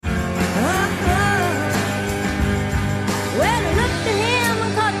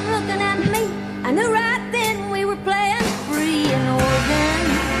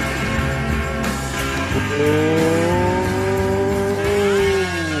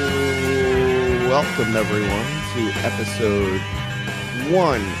welcome everyone to episode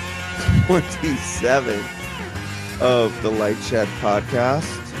 127 of the Lightshed podcast.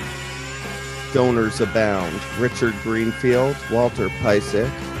 Donors abound. Richard Greenfield, Walter Pisick,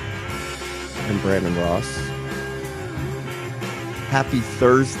 and Brandon Ross. Happy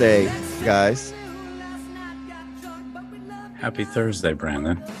Thursday, guys. Happy Thursday,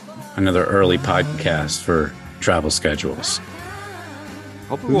 Brandon. Another early podcast for travel schedules.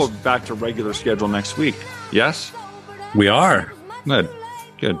 Hopefully we'll be back to regular schedule next week. Yes? We are. Good.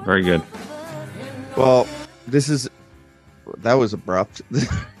 Very good. Well, that was abrupt.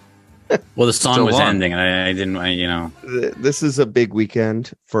 Well, the song was ending, and I didn't. This is a big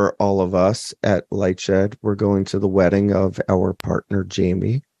weekend for all of us at Lightshed. We're going to the wedding of our partner,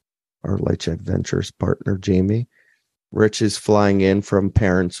 Jamie, our Lightshed Ventures partner, Jamie. Rich is flying in from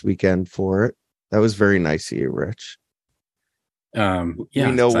Parents Weekend for it. That was very nice of you, Rich. Yeah,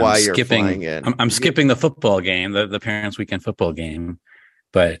 we know why you're flying in. I'm skipping the football game, the Parents Weekend football game,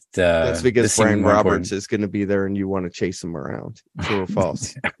 but that's because Brian Roberts is going to be there, and you want to chase him around. True or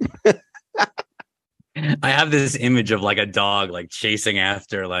false? I have this image of like a dog like chasing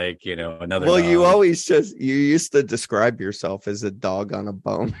after another. Well, dog. you used to describe yourself as a dog on a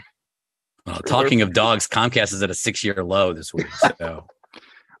bone. Well, talking of dogs, Comcast is at a 6-year low this week. So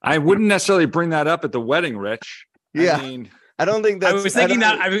I wouldn't necessarily bring that up at the wedding, Rich. Yeah. I don't think that's. I was thinking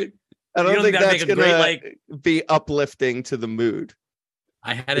I don't think that's going to be uplifting to the mood.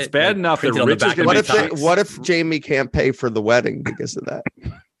 It's bad enough that Rich is going to. What if Jamie can't pay for the wedding because of that?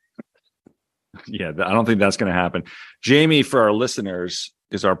 Yeah, I don't think that's going to happen. Jamie, for our listeners,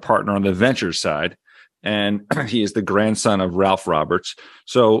 is our partner on the venture side, and he is the grandson of Ralph Roberts.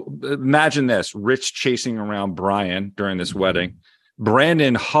 So imagine this: Rich chasing around Brian during this wedding,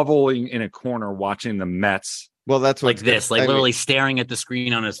 Brandon hovering in a corner watching the Mets. Well, that's literally staring at the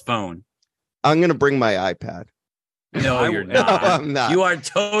screen on his phone. I'm going to bring my iPad. No, you're not. No, I'm not. You are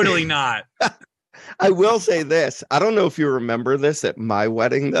totally not. I will say this. I don't know if you remember this at my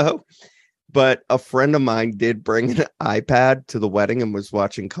wedding, though, but a friend of mine did bring an iPad to the wedding and was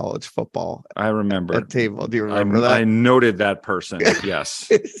watching college football. I remember. At table. Do you remember that? I noted that person, yes.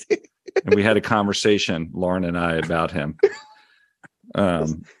 And we had a conversation, Lauren and I, about him.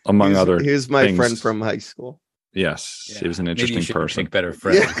 Among other things. He was my things. Friend from high school. Yes, yeah. He was an interesting person. Pick better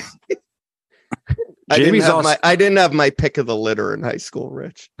friends. Yeah. I didn't have my pick of the litter in high school,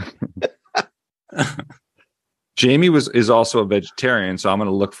 Rich. Jamie is also a vegetarian, so I'm going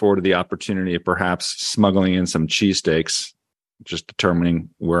to look forward to the opportunity of perhaps smuggling in some cheesesteaks, just determining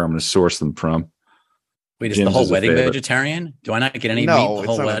where I'm going to source them from. Wait, is the whole wedding vegetarian? Do I not get any meat the whole wedding?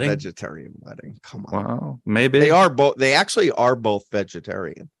 No, it's not a vegetarian wedding. Come on. Well, maybe. They are both. They actually are both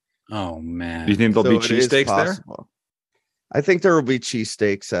vegetarian. Oh, man. Do you think there'll be cheesesteaks there? I think there will be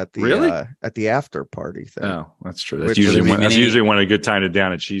cheesesteaks at the at the after party thing. Oh, that's true. That's usually when a good time to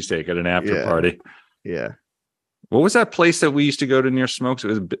down a cheesesteak at an after party. Yeah. What was that place that we used to go to near Smokes? It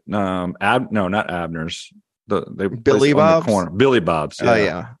was not Abner's. Billy Bob's. The corner. Billy Bob's. Yeah. Oh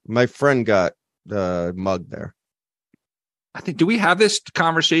yeah. My friend got the mug there. I think, do we have this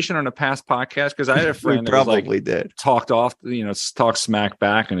conversation on a past podcast? Because I had a friend that probably did talked smack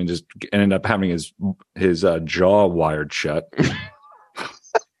back, and it just ended up having his jaw wired shut.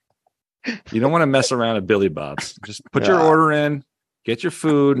 You don't want to mess around at Billy Bob's. Just put your order in, get your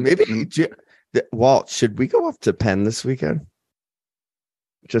food. Maybe, Walt, should we go up to Penn this weekend?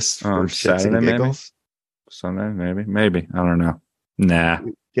 Just for shits and giggles? Sunday, maybe. I don't know. Nah.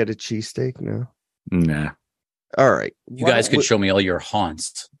 Get a cheesesteak? No. Nah. All right. You guys could show me all your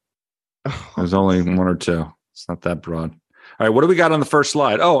haunts. There's only one or two. It's not that broad. All right. What do we got on the first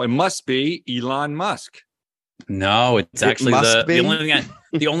slide? Oh, it must be Elon Musk. No, it's actually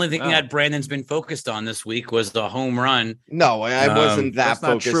the only thing that Brandon's been focused on this week was the home run. No, I wasn't that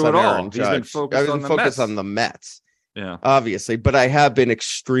focused on Aaron Judge. He's been focused on the Mets. Yeah. Obviously. But I have been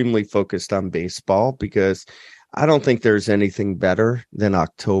extremely focused on baseball because I don't think there's anything better than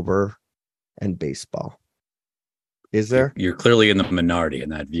October and baseball. Is there? You're clearly in the minority in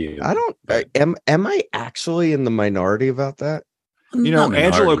that view. Am I actually in the minority about that?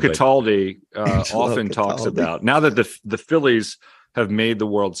 Angelo Cataldi often talks about, now that the Phillies have made the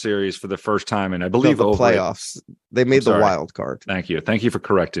World Series for the first time, and I believe the playoffs. They made the wild card. Thank you for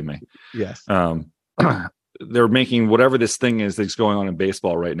correcting me. Yes. They're making whatever this thing is that's going on in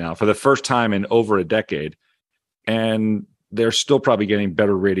baseball right now for the first time in over a decade, and they're still probably getting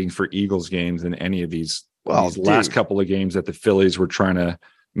better ratings for Eagles games than any of these last couple of games that the Phillies were trying to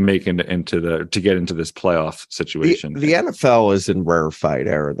make to get into this playoff situation. The NFL is in rarefied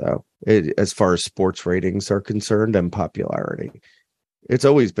air, though, as far as sports ratings are concerned and popularity. It's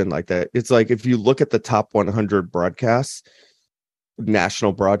always been like that. It's like if you look at the top 100 broadcasts,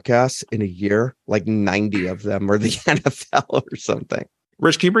 national broadcasts in a year, like 90 of them are the NFL or something.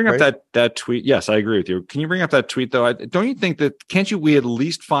 Rich, can you bring up that tweet? Yes, I agree with you. Can you bring up that tweet though? Don't you think that we at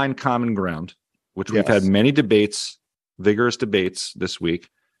least find common ground, which we've had many debates, vigorous debates this week.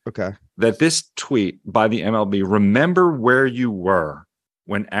 Okay. That this tweet by the MLB, remember where you were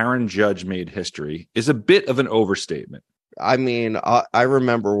when Aaron Judge made history, is a bit of an overstatement. I mean, I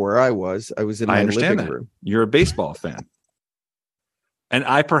remember where I was. I was in my living room. You're a baseball fan. And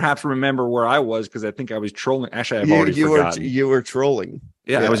I perhaps remember where I was because I think I was trolling. Actually, I've already forgotten. You were trolling.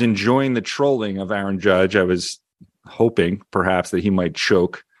 Yeah, I was enjoying the trolling of Aaron Judge. I was hoping perhaps that he might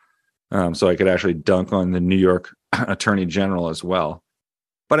choke so I could actually dunk on the New York Attorney General as well.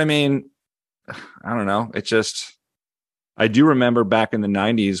 But I mean, I don't know. It's just, I do remember back in the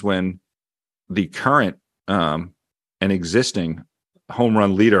 90s when the current and existing home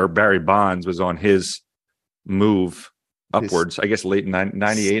run leader, Barry Bonds, was on his move upwards, I guess late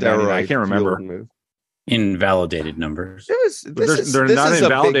 98, 99. I can't remember. Invalidated numbers. They're not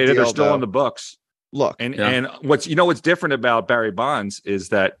invalidated. They're still on the books. Look, and what's different about Barry Bonds is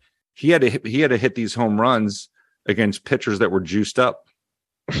that he had to hit these home runs against pitchers that were juiced up.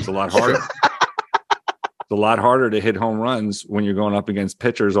 It's a lot harder. It's a lot harder to hit home runs when you're going up against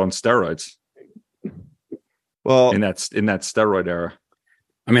pitchers on steroids. Well, in that steroid era.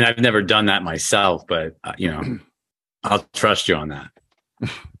 I mean, I've never done that myself, but I'll trust you on that.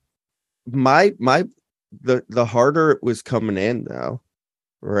 The harder it was coming in though,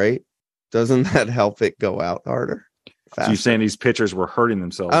 right? Doesn't that help it go out harder? So you're saying these pitchers were hurting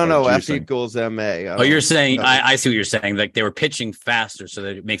themselves? I don't know. F equals MA. You're saying I see what you're saying. Like they were pitching faster, so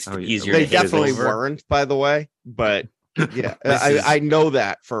that it makes it easier. They definitely weren't, by the way. But yeah, I know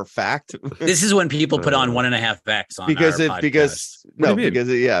that for a fact. This is when people put on 1.5x on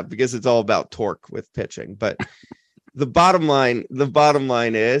because it's all about torque with pitching. But the bottom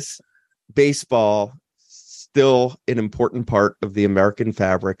line is baseball still an important part of the American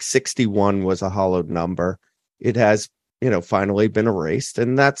fabric. 61 was a hollowed number. It has, finally been erased,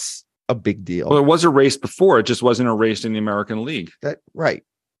 and that's a big deal. Well, it was erased before. It just wasn't erased in the American League. Right.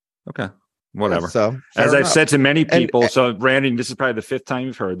 Okay. Whatever. Yeah, so as I've said to many people, so Randy, this is probably the 5th time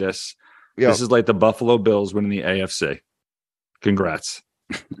you've heard this. Yep. This is like the Buffalo Bills winning the AFC. Congrats.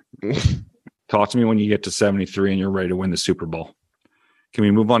 Talk to me when you get to 73 and you're ready to win the Super Bowl. Can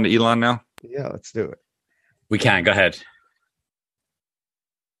we move on to Elon now? Yeah, let's do it. We can. Go ahead.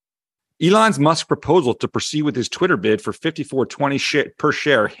 Elon Musk's proposal to proceed with his Twitter bid for $54.20 per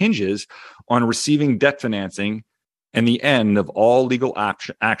share hinges on receiving debt financing and the end of all legal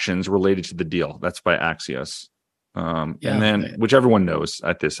actions related to the deal. That's by Axios. And then, which everyone knows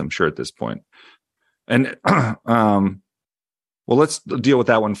at this, I'm sure at this point. And well, let's deal with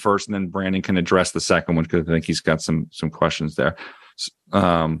that one first, and then Brandon can address the second one because I think he's got some questions there.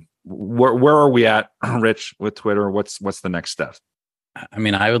 Where are we at, Rich, with Twitter? What's the next step? I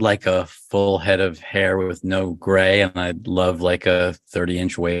mean, I would like a full head of hair with no gray, and I'd love like a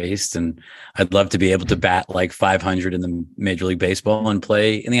 30-inch waist, and I'd love to be able to bat like 500 in the Major League Baseball and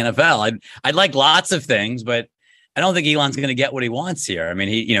play in the NFL. I'd like lots of things, but I don't think Elon's going to get what he wants here. I mean,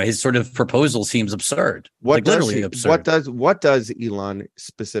 his sort of proposal seems absurd. Literally absurd. What does Elon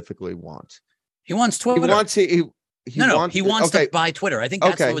specifically want? He wants Twitter. He wants to buy Twitter. I think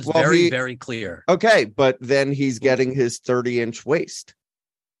that's what was very clear. Okay, but then he's getting his 30-inch waist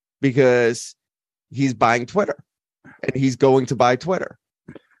because he's buying Twitter, and he's going to buy Twitter.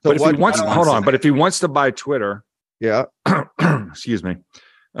 So but if he wants, but if he wants to buy Twitter, yeah, excuse me,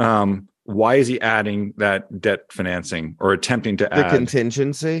 why is he adding that debt financing or attempting to add the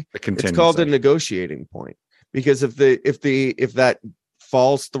contingency? It's called a negotiating point because if that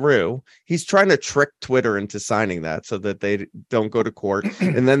falls through, he's trying to trick Twitter into signing that so that they don't go to court,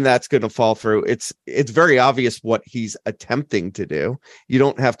 and then that's going to fall through. It's very obvious what he's attempting to do. You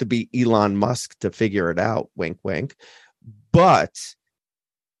don't have to be Elon Musk to figure it out. Wink, wink. But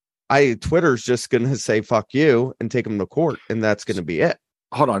Twitter's just going to say fuck you and take him to court, and that's going to be it.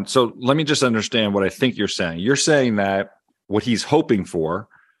 Hold on. So let me just understand what I think you're saying. You're saying that what he's hoping for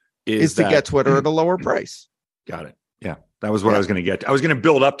is to get Twitter at a lower price. Got it. Yeah. That was what I was going to get. I was going to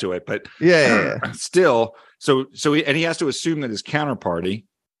build up to it, but still. So he has to assume that his counterparty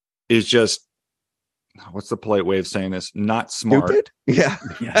is just, what's the polite way of saying this? Not smart. Stupid? Yeah.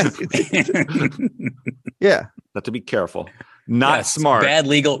 Yeah. Have to be careful. Not smart. Bad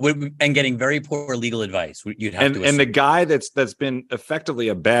legal and getting very poor legal advice. You'd have to. And the guy that's been effectively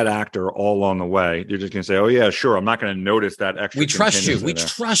a bad actor all along the way, you're just going to say, oh yeah, sure. I'm not going to notice that extra. We trust you. We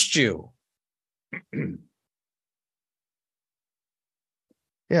trust you.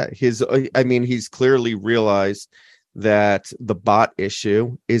 Yeah, he's clearly realized that the bot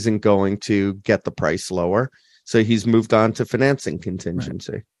issue isn't going to get the price lower. So he's moved on to financing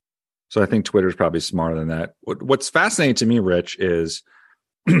contingency. Right. So I think Twitter's probably smarter than that. What's fascinating to me, Rich, is,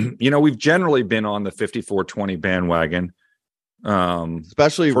 we've generally been on the 5420 bandwagon.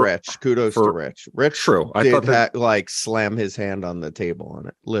 Especially Rich. Kudos to Rich. Rich true. I thought slam his hand on the table on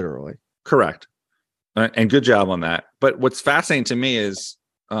it, literally. Correct. And good job on that. But what's fascinating to me is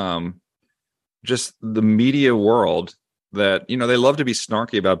just the media world that, they love to be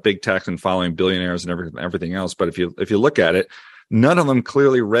snarky about big tech and following billionaires and everything else. But if you look at it, none of them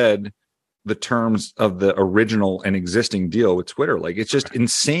clearly read the terms of the original and existing deal with Twitter. Like, it's just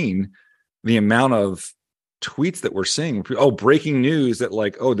insane the amount of tweets that we're seeing. Oh, breaking news that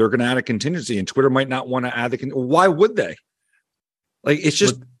they're going to add a contingency and Twitter might not want to add why would they? Like, it's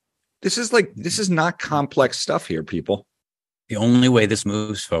just, this is not complex stuff here, people. The only way this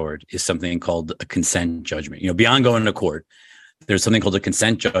moves forward is something called a consent judgment. Beyond going to court, there's something called a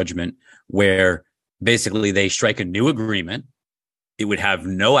consent judgment where basically they strike a new agreement. It would have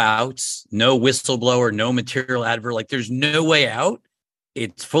no outs, no whistleblower, no material advert. Like, there's no way out.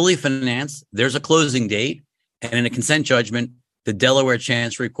 It's fully financed. There's a closing date. And in a consent judgment, the Delaware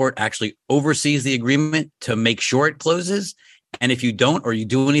Chancery Court actually oversees the agreement to make sure it closes. And if you don't, or you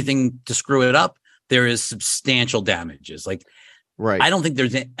do anything to screw it up, there is substantial damages. Like, right. I don't think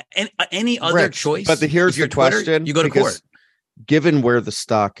there's any other choice. But here's the question. Twitter, you go to court. Given where the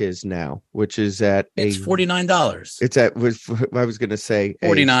stock is now, which is at it's $49. It's at, I was going to say,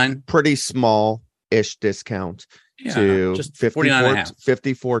 $49, pretty small-ish discount to just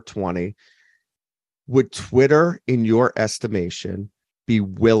 $54.20. Would Twitter, in your estimation, be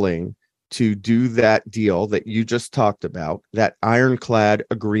willing to do that deal that you just talked about, that ironclad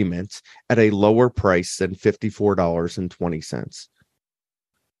agreement, at a lower price than $54.20?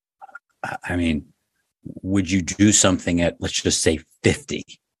 I mean, would you do something at, let's just say, 50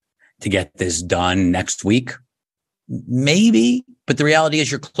 to get this done next week? Maybe, but the reality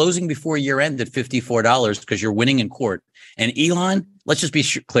is you're closing before year end at $54 because you're winning in court. And Elon, let's just be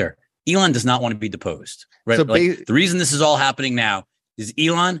clear, Elon does not want to be deposed, right? So the reason this is all happening now is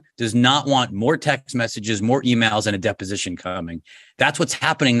Elon does not want more text messages, more emails, and a deposition coming. That's what's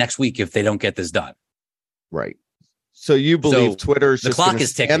happening next week if they don't get this done. Right. So you believe Twitter's just going to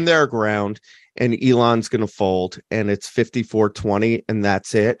stand their ground and Elon's going to fold and it's $54.20 and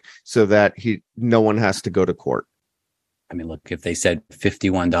that's it, so that no one has to go to court? I mean, look, if they said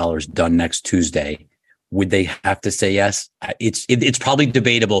 $51 done next Tuesday, would they have to say yes? It's probably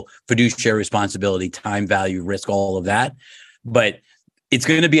debatable, fiduciary responsibility, time value, risk, all of that. But it's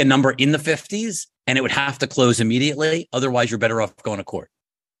going to be a number in the 50s and it would have to close immediately. Otherwise, you're better off going to court.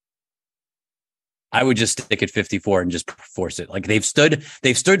 I would just stick at 54 and just force it. Like, they've stood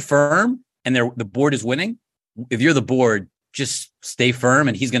firm and the board is winning. If you're the board, just stay firm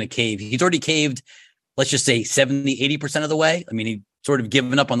and he's going to cave. He's already caved, let's just say 70, 80% of the way. I mean, he sort of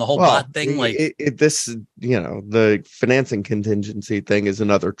given up on the whole bot thing. The financing contingency thing is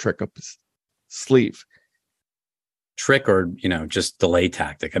another trick up his sleeve. Trick or, just delay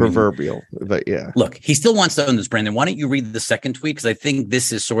tactic. Proverbial, but yeah. Look, he still wants to own this, Brandon. Why don't you read the second tweet? Because I think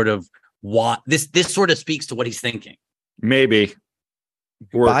this is sort of what this sort of speaks to what he's thinking. Maybe.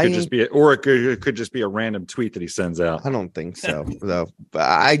 Or it could just be a random tweet that he sends out. I don't think so, though. But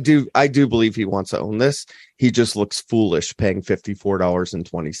I do believe he wants to own this. He just looks foolish paying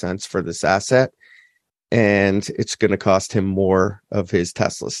 $54.20 for this asset. And it's going to cost him more of his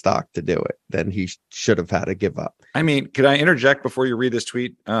Tesla stock to do it than he should have had to give up. I mean, could I interject before you read this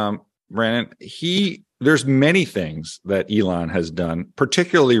tweet, Brandon? There's many things that Elon has done,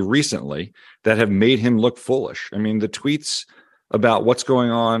 particularly recently, that have made him look foolish. I mean, the tweets about what's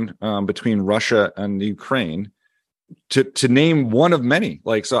going on between Russia and Ukraine, to name one of many.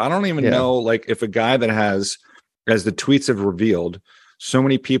 So I don't even know, if a guy that has, as the tweets have revealed, so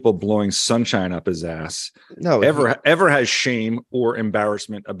many people blowing sunshine up his ass, ever has shame or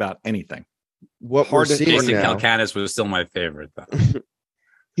embarrassment about anything. What we're seeing Jason Calacanis was still my favorite, though.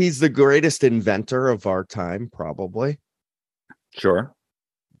 He's the greatest inventor of our time, probably. Sure.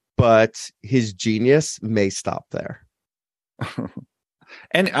 But his genius may stop there.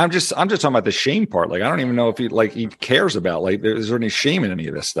 And I'm just talking about the shame part. I don't even know if he cares about, is there any shame in any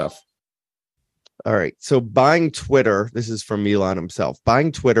of this stuff? All right. So buying Twitter, this is from Elon himself.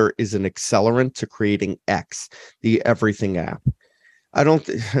 Buying Twitter is an accelerant to creating X, the everything app.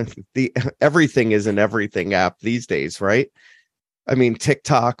 The everything is an everything app these days, right? I mean,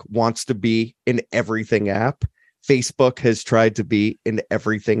 TikTok wants to be an everything app. Facebook has tried to be an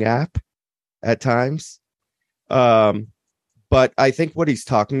everything app at times. But I think what he's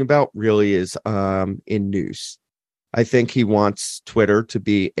talking about really is in news. I think he wants Twitter to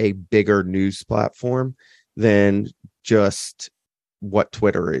be a bigger news platform than just what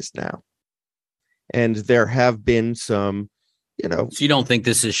Twitter is now. And there have been some, So you don't think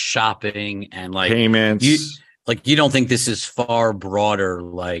this is shopping and like payments? You don't think this is far broader,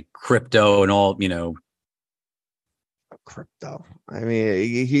 like crypto and all, crypto. I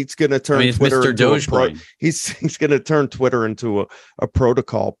mean, he's going to turn it's Twitter Mr. into Dogecoin. He's going to turn Twitter into a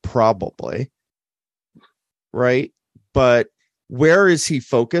protocol, probably. Right? But where is he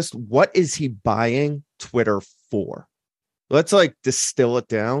focused? What is he buying Twitter for? Let's distill it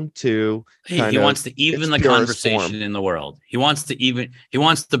down to he wants to even the conversation form. In the world. He wants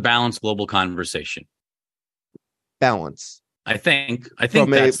to balance global conversation. Balance. I think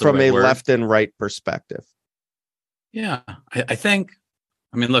from a left and right perspective. Yeah, I think.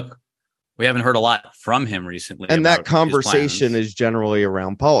 I mean, look, we haven't heard a lot from him recently, and that conversation is generally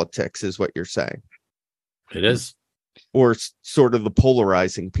around politics, is what you're saying. It is, or sort of the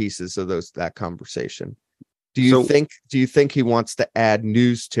polarizing pieces of that conversation. Do you think he wants to add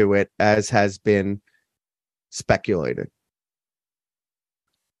news to it, as has been speculated?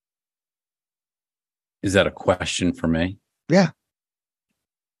 Is that a question for me? Yeah.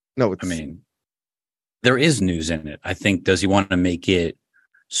 No, there is news in it. I think, does he want to make it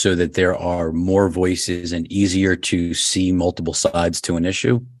so that there are more voices and easier to see multiple sides to an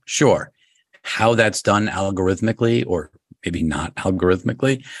issue? Sure. How that's done algorithmically, or maybe not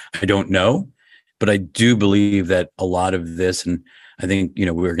algorithmically, I don't know. But I do believe that a lot of this, and I think,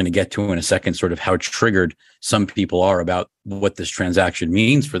 we're going to get to in a second, sort of how triggered some people are about what this transaction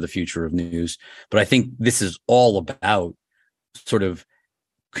means for the future of news. But I think this is all about sort of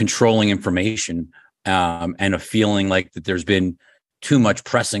controlling information and a feeling like that there's been too much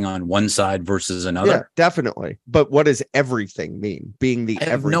pressing on one side versus another. Yeah, definitely. But what does everything mean? Being the I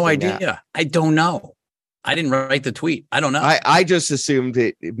have everything no idea. app. I don't know. I didn't write the tweet. I don't know. I just assumed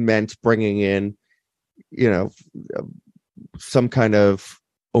it meant bringing in, some kind of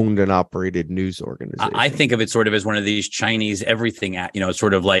owned and operated news organization. I think of it sort of as one of these Chinese everything,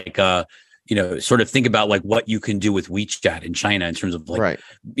 sort of like, sort of think about like what you can do with WeChat in China in terms of like, right.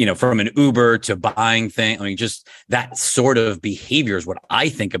 From an Uber to buying things. I mean, just that sort of behavior is what I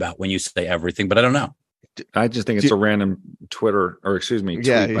think about when you say everything, but I don't know. I just think it's a random tweet by Elon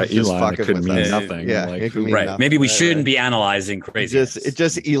that could mean nothing. Yeah, right. Nothing. Maybe we shouldn't be analyzing crazy. It's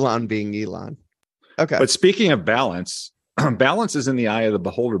just Elon being Elon. Okay. But speaking of balance, balance is in the eye of the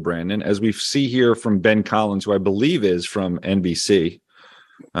beholder, Brandon, as we see here from Ben Collins, who I believe is from NBC,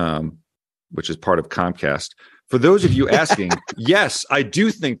 which is part of Comcast. For those of you asking, yes, I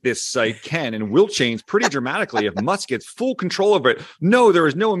do think this site can and will change pretty dramatically if Musk gets full control over it. No, there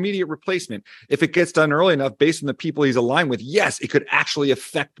is no immediate replacement. If it gets done early enough based on the people he's aligned with, yes, it could actually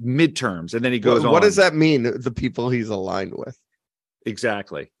affect midterms. And then he goes on. What does that mean, the people he's aligned with?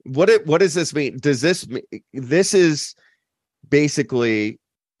 Exactly. What does this mean? Does this mean this is basically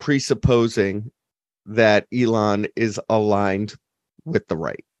presupposing that Elon is aligned with the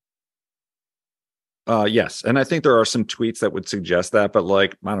right? Yes. And I think there are some tweets that would suggest that, but I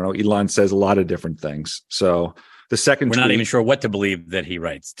don't know, Elon says a lot of different things. So the second we're not even sure what to believe that he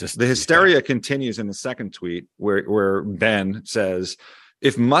writes. Just the hysteria continues in the second tweet where Ben says,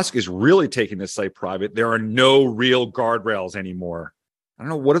 if Musk is really taking this site private, there are no real guardrails anymore. I don't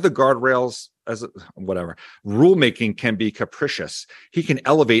know. What are the guardrails? Whatever. Rulemaking can be capricious. He can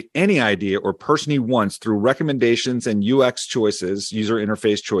elevate any idea or person he wants through recommendations and UX choices, user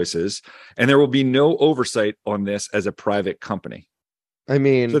interface choices, and there will be no oversight on this as a private company. I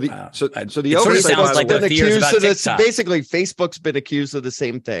mean, so the oversight sounds like been accused of this. TikTok. Basically, Facebook's been accused of the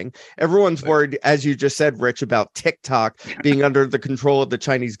same thing. Everyone's worried, as you just said, Rich, about TikTok being under the control of the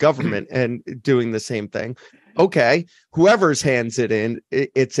Chinese government and doing the same thing. Okay, whoever's hands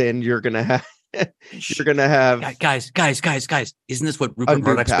it's in, you're gonna have. Guys. Isn't this what Rupert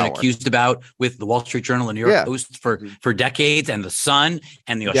Murdoch's been accused about with the Wall Street Journal and New York Post for decades, and the Sun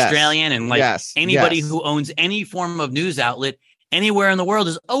and the Australian and anybody who owns any form of news outlet anywhere in the world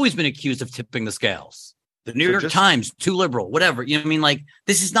has always been accused of tipping the scales. The New York Times, too liberal, whatever. You know what I mean? Like,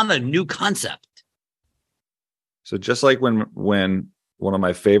 this is not a new concept. So just like when one of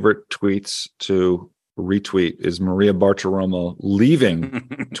my favorite tweets to retweet is Maria Bartiromo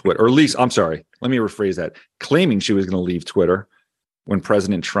leaving Twitter, or at least, I'm sorry, let me rephrase that, claiming she was going to leave Twitter when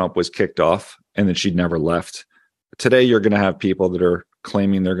President Trump was kicked off and then she'd never left. Today, you're going to have people that are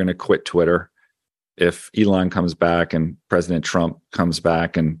claiming they're going to quit Twitter if Elon comes back and President Trump comes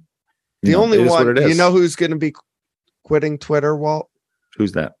back. And the only one, you know who's going to be quitting Twitter, Walt?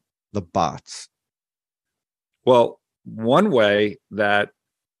 Who's that? The bots. Well, one way that,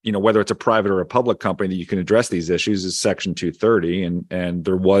 whether it's a private or a public company that you can address these issues is Section 230. And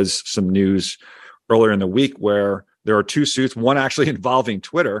there was some news earlier in the week where there are 2 suits, one actually involving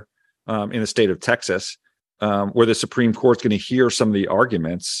Twitter in the state of Texas, where the Supreme Court's going to hear some of the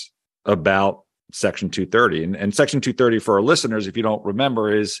arguments about Section 230. And Section 230, for our listeners, if you don't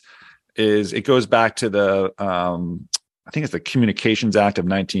remember, is it goes back to the I think it's the Communications Act of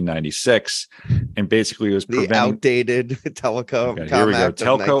 1996, and basically it was the outdated telecom. Okay, here we go.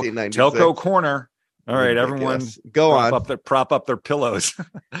 Telco corner. All right, everyone, prop up their pillows.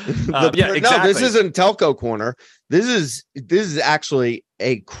 Exactly. No, this isn't telco corner. This is actually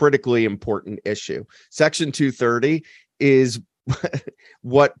a critically important issue. Section 230 is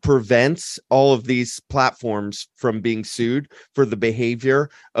what prevents all of these platforms from being sued for the behavior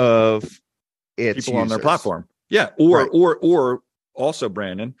of its people users on their platform. Yeah, or also,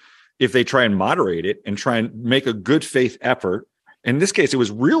 Brandon, if they try and moderate it and try and make a good faith effort. In this case, it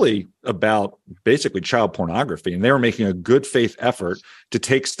was really about basically child pornography, and they were making a good faith effort to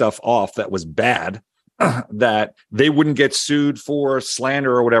take stuff off that was bad, that they wouldn't get sued for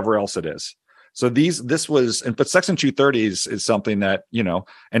slander or whatever else it is. So but Section 230 is something that,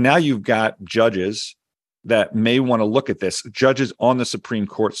 and now you've got judges that may want to look at this, judges on the Supreme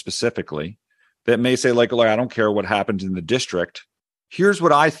Court specifically, that may say, like, I don't care what happened in the district. Here's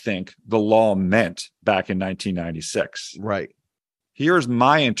what I think the law meant back in 1996. Right. Here's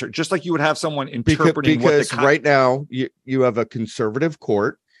my just like you would have someone interpreting because right now you have a conservative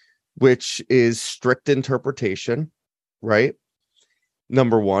court, which is strict interpretation, right?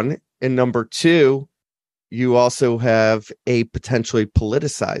 Number one. And number two, you also have a potentially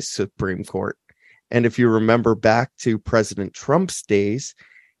politicized Supreme Court. And if you remember back to President Trump's days,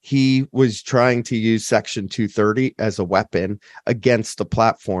 he was trying to use Section 230 as a weapon against the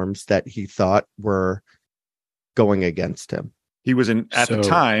platforms that he thought were going against him. He was at the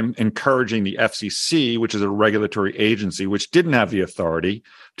time encouraging the FCC, which is a regulatory agency, which didn't have the authority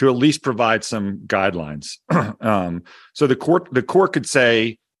to at least provide some guidelines. So the court could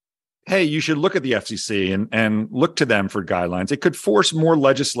say, hey, you should look at the FCC and look to them for guidelines. It could force more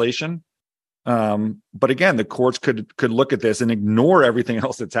legislation. But again, the courts could look at this and ignore everything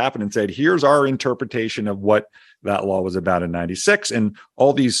else that's happened and said, here's our interpretation of what that law was about in 96. And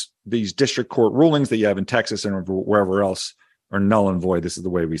all these district court rulings that you have in Texas and wherever else are null and void. This is the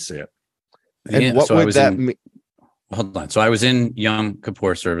way we see it. And what would that mean? Hold on. So I was in Yom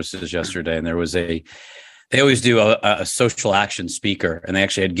Kippur services yesterday, and there was they always do a social action speaker, and they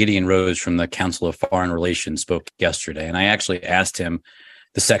actually had Gideon Rose from the Council of Foreign Relations spoke yesterday. And I actually asked him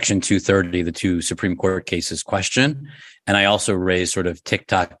the Section 230, the 2 Supreme Court cases question. And I also raised sort of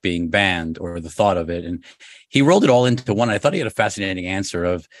TikTok being banned or the thought of it. And he rolled it all into one. I thought he had a fascinating answer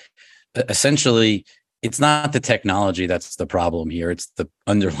of essentially, it's not the technology that's the problem here. It's the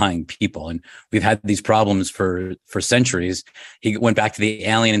underlying people. And we've had these problems for centuries. He went back to the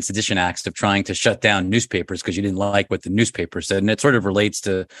Alien and Sedition Acts of trying to shut down newspapers because you didn't like what the newspaper said. And it sort of relates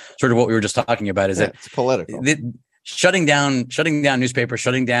to sort of what we were just talking about is that it's political. Shutting down newspapers,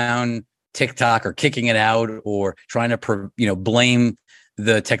 shutting down TikTok or kicking it out or trying to, blame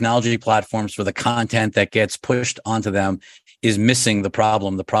the technology platforms for the content that gets pushed onto them is missing the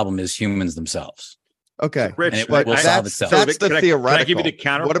problem. The problem is humans themselves. Okay, Rich, but that's the theoretical. Can I give you the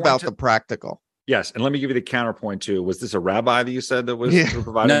counterpoint? What about the practical? Yes, and let me give you the counterpoint too. Was this a rabbi that you said that was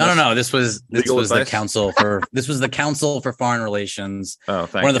providing? No. This was the Council for Foreign Relations. Oh,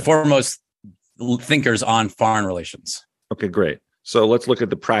 thank you. One of the foremost thinkers on foreign relations. Okay, great. So let's look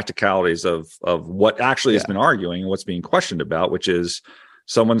at the practicalities of what actually has been arguing and what's being questioned about, which is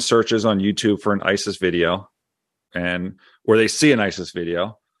someone searches on YouTube for an ISIS video, or they see an ISIS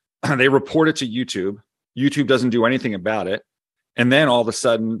video, they report it to YouTube. YouTube doesn't do anything about it. And then all of a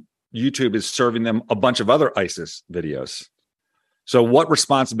sudden, YouTube is serving them a bunch of other ISIS videos. So what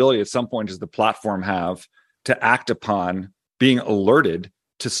responsibility at some point does the platform have to act upon being alerted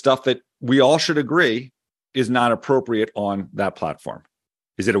to stuff that we all should agree is not appropriate on that platform?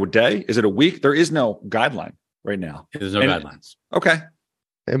 Is it a day? Is it a week? There is no guideline right now. There's no guidelines. Okay.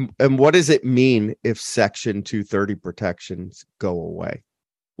 And what does it mean if Section 230 protections go away?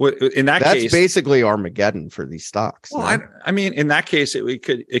 Well, in that case, that's basically Armageddon for these stocks. Well, no? I mean, in that case, it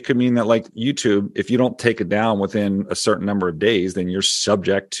could mean that, like YouTube, if you don't take it down within a certain number of days, then you're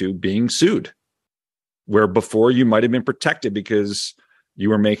subject to being sued. Where before you might have been protected because you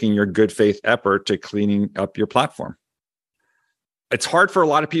were making your good faith effort to cleaning up your platform. It's hard for a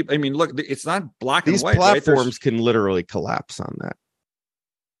lot of people. I mean, look, it's not black and white. These platforms can literally collapse on that.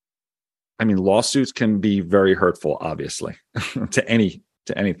 I mean, lawsuits can be very hurtful, obviously, to any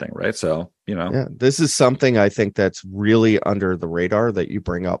to anything, right? So, yeah, this is something I think that's really under the radar that you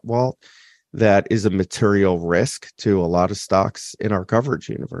bring up, Walt, that is a material risk to a lot of stocks in our coverage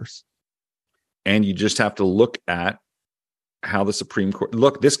universe. And you just have to look at how the Supreme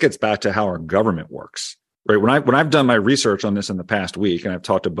Court, this gets back to how our government works, right? When I've done my research on this in the past week, and I've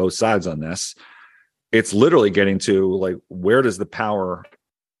talked to both sides on this, it's literally getting to like, where does the power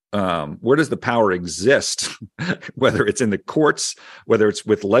exist? Whether it's in the courts, whether it's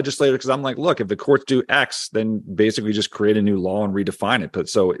with legislators, because I'm like, look, if the courts do X, then basically just create a new law and redefine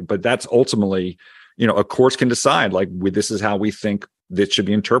it. But that's ultimately, a courts can decide like, this is how we think that should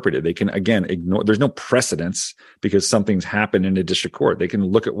be interpreted. They can, again, ignore, there's no precedence because something's happened in a district court. They can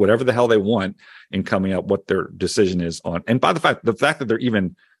look at whatever the hell they want in coming up what their decision is on. And by the fact that they're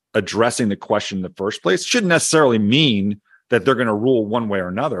even addressing the question in the first place shouldn't necessarily mean that they're going to rule one way or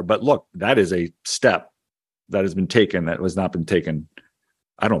another. But look, that is a step that has been taken that has not been taken,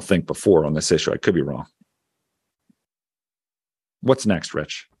 I don't think, before on this issue. I could be wrong. What's next,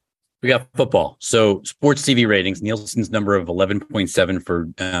 Rich? We got football. So sports TV ratings, Nielsen's number of 11.7 for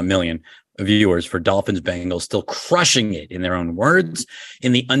million viewers for Dolphins Bengals, still crushing it in their own words.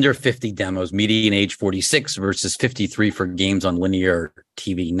 In the under 50 demos, median age 46 versus 53 for games on linear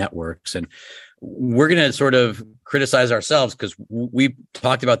TV networks. And we're going to sort of criticize ourselves because we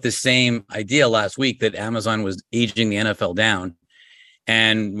talked about this same idea last week that Amazon was aging the NFL down.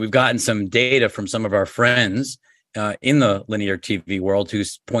 And we've gotten some data from some of our friends in the linear TV world who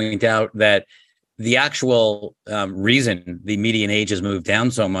point out that the actual reason the median age has moved down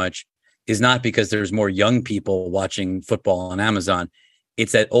so much is not because there's more young people watching football on Amazon.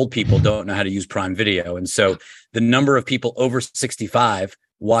 It's that old people don't know how to use Prime Video. And so the number of people over 65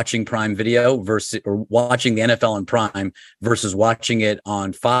 watching Prime Video versus or watching the NFL on Prime versus watching it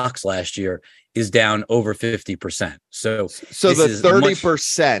on Fox last year is down over 50%. So the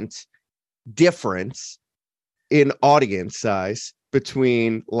 30% difference in audience size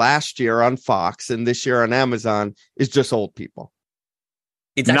between last year on Fox and this year on Amazon is just old people.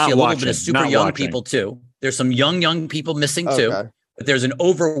 It's actually a little bit of super young people too. There's some young people missing too, but there's an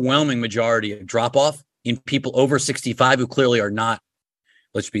overwhelming majority of drop off in people over 65 who clearly are not.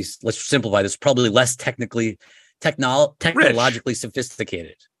 Let's simplify this. Probably less technologically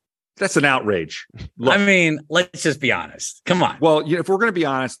sophisticated. That's an outrage. Look, I mean, let's just be honest. Come on. Well, if we're going to be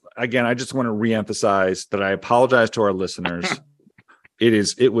honest, again, I just want to reemphasize that I apologize to our listeners.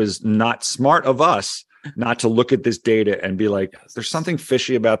 It was not smart of us not to look at this data and be like, there's something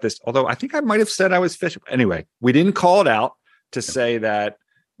fishy about this. Although I think I might have said I was fishy. Anyway, we didn't call it out to say that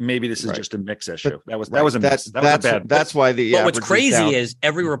maybe this is just a mix issue. That was a miss. That was a bad. That's why the. But what's crazy is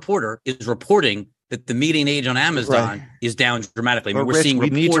every reporter is reporting that the median age on Amazon is down dramatically. I mean, we're seeing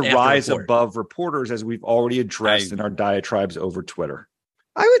we need to rise above reporters, as we've already addressed in our diatribes over Twitter.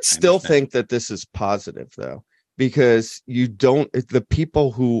 I would still think that this is positive, though, because the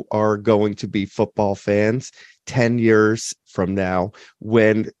people who are going to be football fans 10 years from now,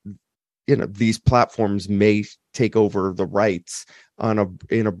 when these platforms may take over the rights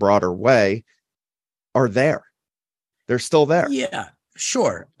in a broader way, are there. They're still there. Yeah.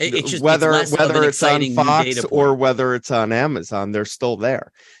 Sure. It's just whether it's on Fox or whether it's on Amazon, they're still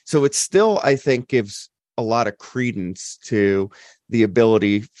there. So it still, I think, gives a lot of credence to the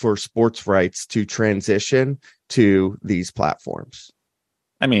ability for sports rights to transition to these platforms.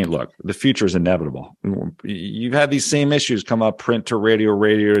 I mean, look, the future is inevitable. You've had these same issues come up, print to radio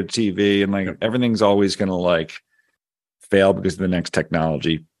to TV, and everything's always going to fail because of the next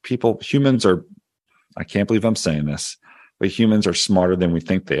technology. Humans are, I can't believe I'm saying this, but humans are smarter than we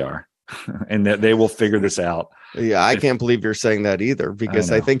think they are, and that they will figure this out. Yeah, I can't believe you're saying that either,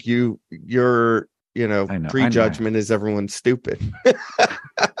 because I think your prejudgment is everyone's stupid.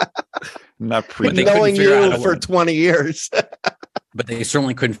 Not knowing you for 20 years. But they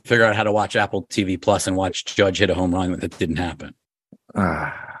certainly couldn't figure out how to watch Apple TV Plus and watch Judge hit a home run. That didn't happen.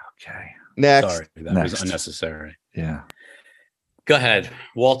 Okay. Next. Sorry, that was unnecessary. Yeah. Go ahead,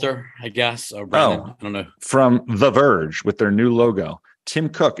 Walter, I guess. Or Brandon, I don't know. From The Verge with their new logo, Tim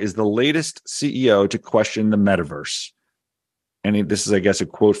Cook is the latest CEO to question the metaverse. And this is, I guess, a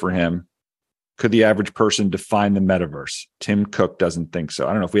quote for him. Could the average person define the metaverse? Tim Cook doesn't think so.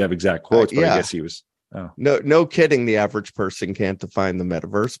 I don't know if we have exact quotes, but I guess he was. Oh. No kidding. The average person can't define the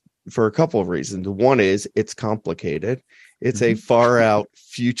metaverse for a couple of reasons. One is it's complicated. It's a far out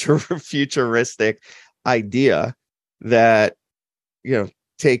futuristic idea that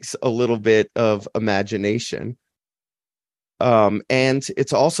takes a little bit of imagination. And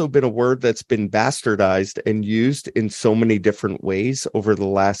it's also been a word that's been bastardized and used in so many different ways over the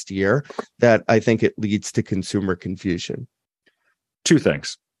last year that I think it leads to consumer confusion. Two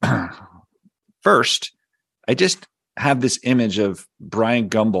things. First, I just have this image of Brian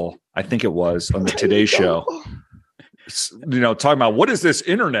Gumbel, I think it was, on the Today Show, talking about what is this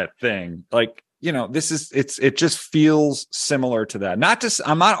internet thing? Like, it just feels similar to that.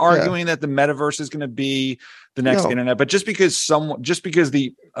 I'm not arguing that the metaverse is going to be the next internet, but just because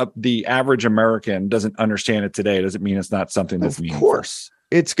the average American doesn't understand it today doesn't mean it's not something that's meaningful. Of course,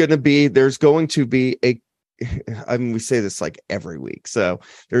 there's going to be we say this like every week. So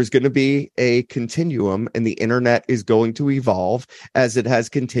there's going to be a continuum, and the internet is going to evolve as it has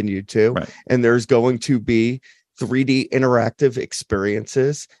continued to. Right. And there's going to be 3D interactive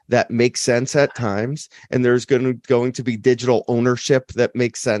experiences that make sense at times, and there's going to be digital ownership that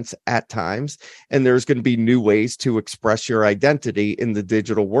makes sense at times, and there's going to be new ways to express your identity in the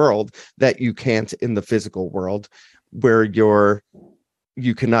digital world that you can't in the physical world, where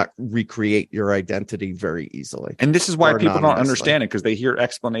you cannot recreate your identity very easily. And this is why people don't understand it, because they hear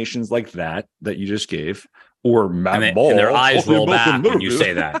explanations like that you just gave, or Matt Ball, and their eyes roll back when you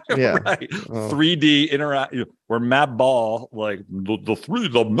say that. Yeah, right. 3D interact, where Matt Ball, like the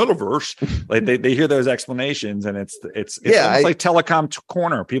metaverse, like they hear those explanations, and it's almost like Telecom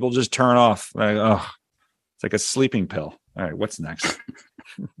Corner. People just turn off. Like, it's like a sleeping pill. All right, what's next?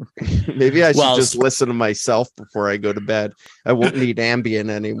 Maybe I should just listen to myself before I go to bed. I won't need Ambien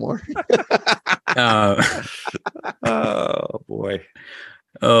anymore.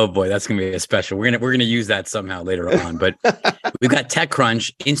 Oh boy, that's gonna be a special. We're gonna use that somehow later on. But we've got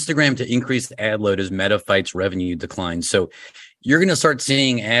TechCrunch, Instagram to increase ad load as Meta fights revenue decline. So you're gonna start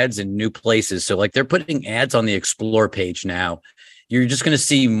seeing ads in new places. So like they're putting ads on the Explore page now. You're just gonna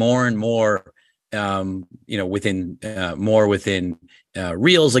see more and more. Within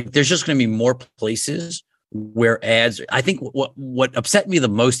Reels, like there's just going to be more places where ads. I think what upset me the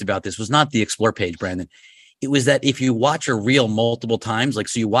most about this was not the Explore page, Brandon. It was that if you watch a reel multiple times, like,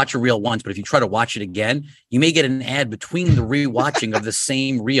 so you watch a reel once, but if you try to watch it again, you may get an ad between the rewatching of the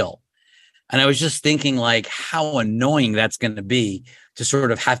same reel. And I was just thinking, like, how annoying that's going to be to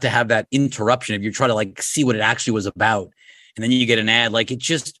sort of have to have that interruption if you try to like see what it actually was about, and then you get an ad. Like, it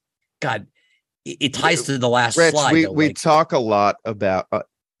just, God. It ties to the last Rich, slide. We talk a lot about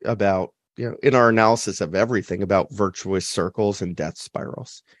in our analysis of everything about virtuous circles and death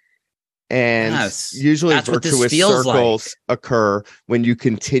spirals, and usually virtuous circles occur when you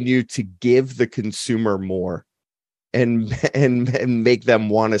continue to give the consumer more and make them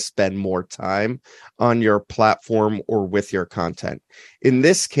want to spend more time on your platform or with your content. In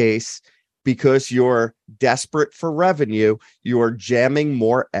this case, because you're desperate for revenue, you are jamming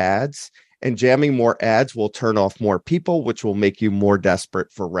more ads. And jamming more ads will turn off more people, which will make you more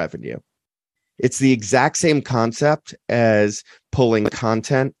desperate for revenue. It's the exact same concept as pulling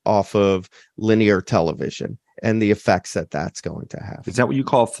content off of linear television and the effects that that's going to have. Is that what you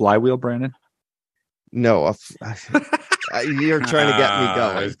call a flywheel, Brandon? No, you're trying to get me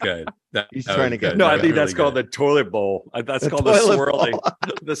going. That was good. He's trying to get. No, I think that's called the toilet bowl. That's called the swirly.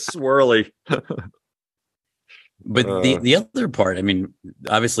 The swirly. But the other part, I mean,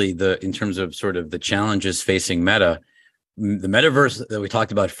 obviously, in terms of sort of the challenges facing Meta, the metaverse that we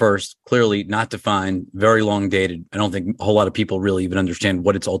talked about first, clearly not defined, very long dated. I don't think a whole lot of people really even understand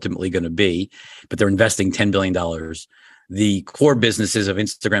what it's ultimately going to be, but they're investing $10 billion. The core businesses of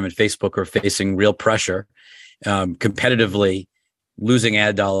Instagram and Facebook are facing real pressure, competitively losing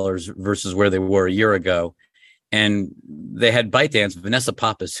ad dollars versus where they were a year ago. And they had ByteDance. Vanessa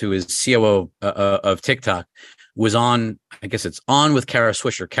Pappas, who is COO of TikTok, was on, I guess it's On with Kara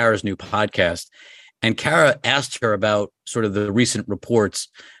Swisher, Kara's new podcast. And Kara asked her about sort of the recent reports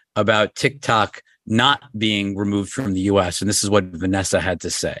about TikTok not being removed from the US. And this is what Vanessa had to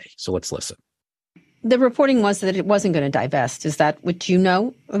say. So let's listen. The reporting was that it wasn't going to divest. Is that what you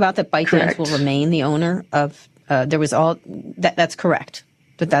know about, that ByteDance will remain the owner of, that's correct,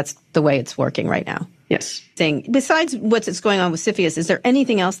 but that's the way it's working right now. Yes. Besides what's going on with CFIUS, is there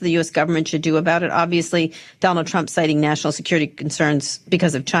anything else the U.S. government should do about it? Obviously, Donald Trump, citing national security concerns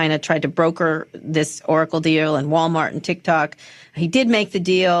because of China, tried to broker this Oracle deal and Walmart and TikTok. He did make the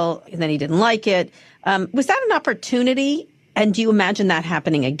deal, and then he didn't like it. Was that an opportunity? And do you imagine that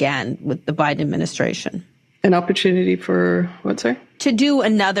happening again with the Biden administration? An opportunity for what, sir? To do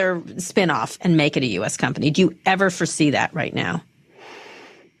another spinoff and make it a U.S. company. Do you ever foresee that right now?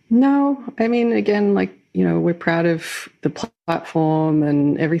 No, I mean, again, we're proud of the platform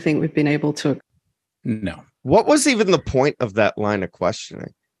and everything we've been able to. No. What was even the point of that line of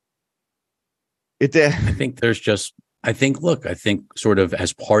questioning? I think sort of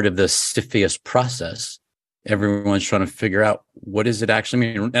as part of the CFIUS process, everyone's trying to figure out what does it actually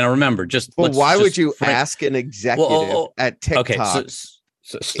mean. And I remember why would you ask an executive at TikTok? Okay,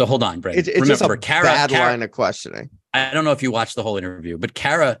 so hold on, Brandon. It's just a bad line of questioning. I don't know if you watched the whole interview, but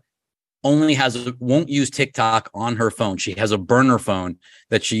Kara won't use TikTok on her phone. She has a burner phone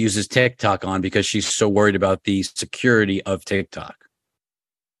that she uses TikTok on because she's so worried about the security of TikTok.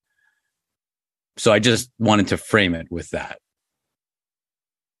 So I just wanted to frame it with that.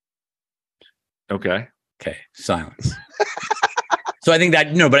 Okay, silence. So I think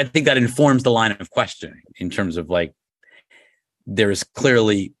that informs the line of questioning in terms of like, there's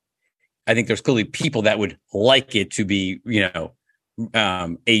clearly people that would like it to be,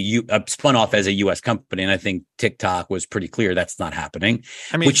 spun off as a U.S. company. And I think TikTok was pretty clear that's not happening.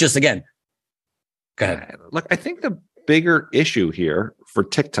 I mean, which just, again, go ahead. Look, I think the bigger issue here for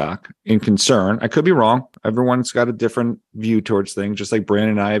TikTok in concern, I could be wrong. Everyone's got a different view towards things, just like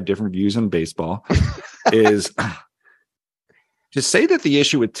Brandon and I have different views on baseball, is to say that the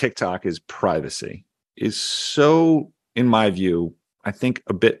issue with TikTok is privacy is so, in my view, I think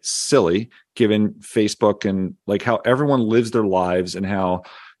a bit silly given Facebook and like how everyone lives their lives and how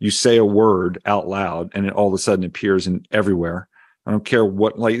you say a word out loud and it all of a sudden appears in everywhere. I don't care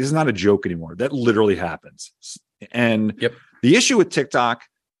what, like, this is not a joke anymore. That literally happens. And the issue with TikTok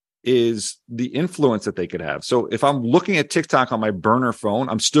is the influence that they could have. So if I'm looking at TikTok on my burner phone,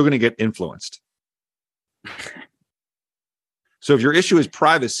 I'm still going to get influenced. So if your issue is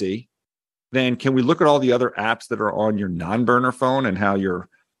privacy, then can we look at all the other apps that are on your non-burner phone and how you're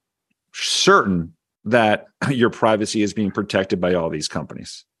certain that your privacy is being protected by all these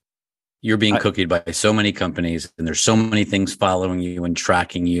companies? You're being cookied by so many companies, and there's so many things following you and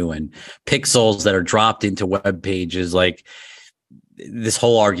tracking you, and pixels that are dropped into web pages. Like, this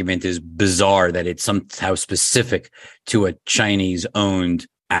whole argument is bizarre that it's somehow specific to a Chinese-owned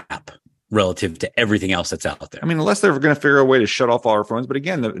app relative to everything else that's out there. I mean, unless they're going to figure out a way to shut off all our phones. But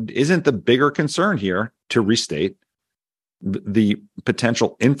again, isn't the bigger concern here, to restate, the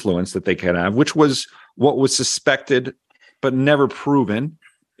potential influence that they can have, which was what was suspected but never proven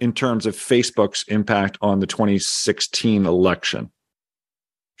in terms of Facebook's impact on the 2016 election?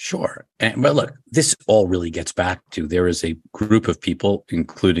 Sure. But look, this all really gets back to, there is a group of people,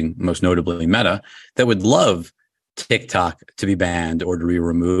 including most notably Meta, that would love TikTok to be banned or to be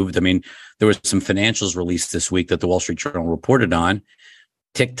removed. I mean, there was some financials released this week that the Wall Street Journal reported on.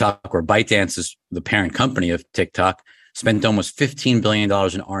 TikTok, or ByteDance is the parent company of TikTok, spent almost $15 billion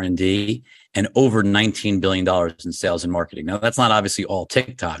in R&D and over $19 billion in sales and marketing. Now, that's not obviously all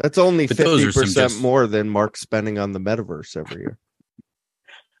TikTok. That's only 50% more than Mark's spending on the metaverse every year.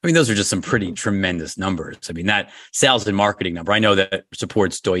 I mean, those are just some pretty tremendous numbers. I mean, that sales and marketing number, I know that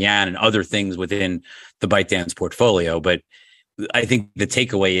supports Douyin and other things within the ByteDance portfolio, but I think the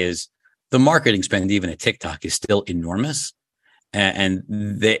takeaway is the marketing spend, even at TikTok, is still enormous. And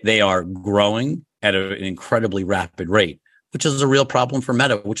they are growing at an incredibly rapid rate, which is a real problem for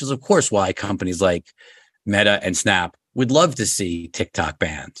Meta, which is, of course, why companies like Meta and Snap would love to see TikTok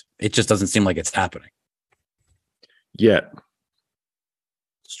banned. It just doesn't seem like it's happening yet.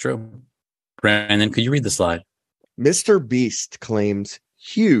 It's true. Brandon, could you read the slide? Mr. Beast claims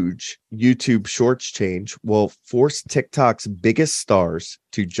huge YouTube Shorts change will force TikTok's biggest stars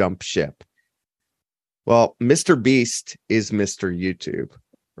to jump ship. Well, Mr. Beast is Mr. YouTube,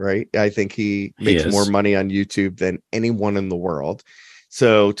 right? I think he makes more money on YouTube than anyone in the world.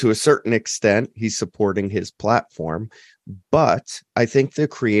 So to a certain extent, he's supporting his platform. But I think the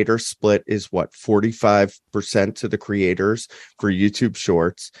creator split is 45% to the creators for YouTube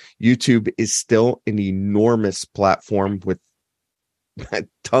Shorts. YouTube is still an enormous platform with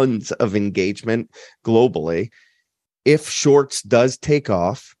tons of engagement globally. If Shorts does take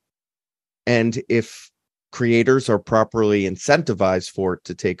off, and if creators are properly incentivized for it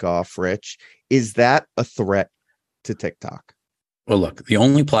to take off, Rich, is that a threat to TikTok? Well, look, the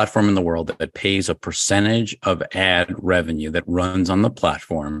only platform in the world that pays a percentage of ad revenue that runs on the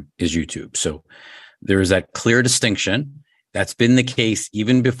platform is YouTube. So there is that clear distinction. That's been the case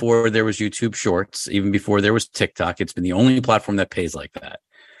even before there was YouTube Shorts, even before there was TikTok. It's been the only platform that pays like that.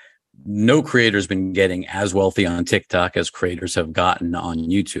 No creator's been getting as wealthy on TikTok as creators have gotten on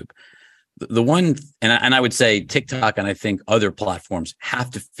YouTube. The one, and I would say TikTok, and I think other platforms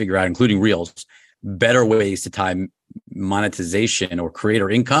have to figure out, including Reels, better ways to tie monetization or creator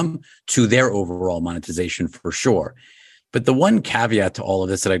income to their overall monetization for sure. But the one caveat to all of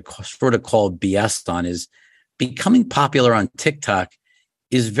this that I sort of call BS on is becoming popular on TikTok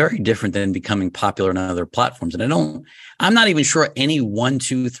is very different than becoming popular on other platforms. And I'm not even sure any 1,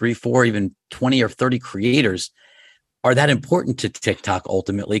 2, 3, 4, even 20 or 30 creators are that important to TikTok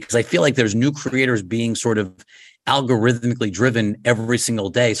ultimately? Because I feel like there's new creators being sort of algorithmically driven every single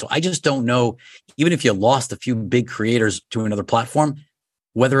day. So I just don't know, even if you lost a few big creators to another platform,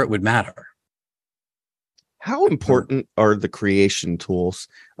 whether it would matter. How important are the creation tools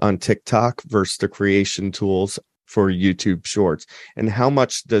on TikTok versus the creation tools for YouTube Shorts? And how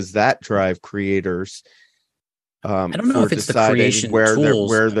much does that drive creators I don't know if it's the deciding creation where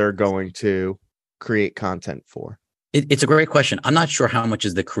tools. they're going to create content for? It's a great question. I'm not sure how much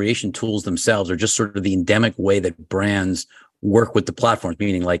is the creation tools themselves or just sort of the endemic way that brands work with the platforms,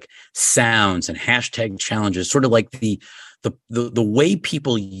 meaning like sounds and hashtag challenges, sort of like the way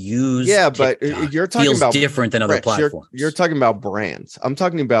people use but TikTok you're talking feels about different than other Rich, platforms. You're talking about brands. I'm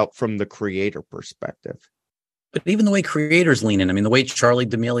talking about from the creator perspective. But even the way creators lean in, I mean, the way Charlie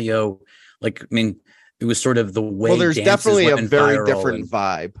D'Amelio, it was sort of the way. Well, there's definitely a very different and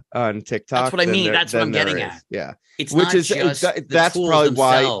vibe on TikTok. that's what I mean. That's what I'm getting at. Yeah, it's which not is just that's tools probably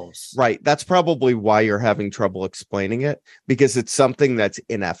themselves. why. Right, that's probably why you're having trouble explaining it, because it's something that's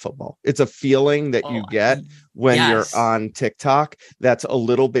ineffable. It's a feeling that you get when you're on TikTok that's a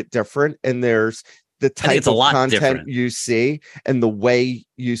little bit different, and there's the type of content you see and the way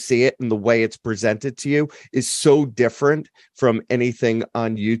you see it and the way it's presented to you is so different from anything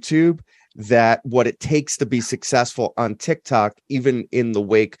on YouTube, that what it takes to be successful on TikTok, even in the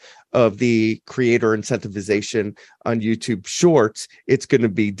wake of the creator incentivization on YouTube Shorts, it's going to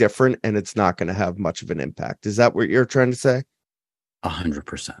be different and it's not going to have much of an impact. Is that what you're trying to say?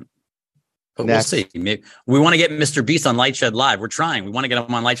 100%. But we'll see. Maybe we want to get Mr. Beast on Lightshed Live. We're trying. We want to get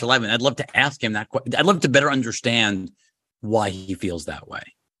him on Lightshed Live, and I'd love to ask him that question. I'd love to better understand why he feels that way.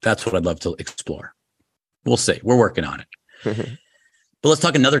 That's what I'd love to explore. We'll see. We're working on it. But let's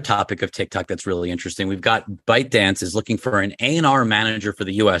talk another topic of TikTok that's really interesting. We've got ByteDance is looking for an A&R manager for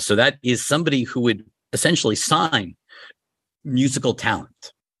the U.S. So that is somebody who would essentially sign musical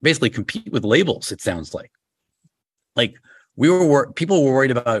talent, basically compete with labels, it sounds like. Like people were worried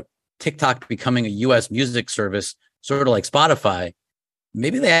about TikTok becoming a U.S. music service, sort of like Spotify.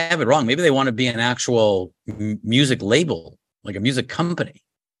 Maybe they have it wrong. Maybe they want to be an actual music label, like a music company.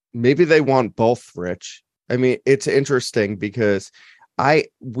 Maybe they want both, Rich. I mean, it's interesting because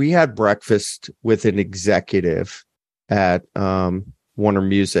we had breakfast with an executive at Warner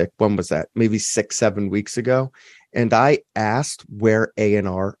Music. When was that? Maybe 6-7 weeks ago. And I asked where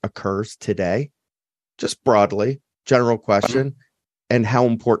A&R occurs today, just broadly, general question, and how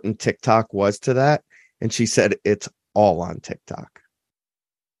important TikTok was to that. And she said it's all on TikTok.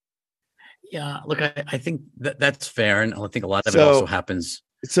 Yeah, look, I think that's fair. And I think a lot of it also happens.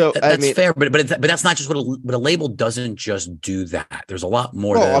 So that's fair, but that's not just what a label doesn't just do that. There's a lot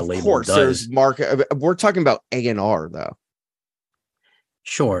more that a label does. There's market. We're talking about A&R though.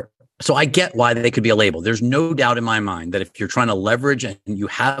 Sure. So I get why they could be a label. There's no doubt in my mind that if you're trying to leverage and you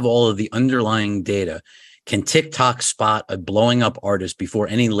have all of the underlying data, can TikTok spot a blowing up artist before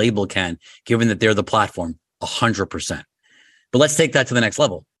any label can, given that they're the platform? 100%. But let's take that to the next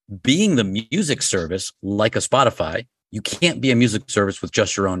level. Being the music service like a Spotify, you can't be a music service with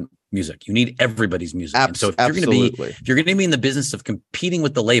just your own music. You need everybody's music. And so if you're going to be in the business of competing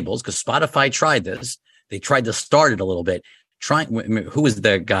with the labels, because Spotify tried this, they tried to start it a little bit. Who was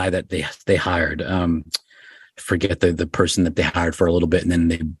the guy that they hired? Forget the person that they hired for a little bit, and then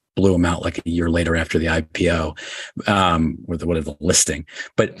they blew him out like a year later after the IPO, or the listing.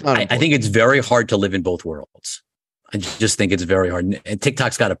 But I think it's very hard to live in both worlds. I just think it's very hard. And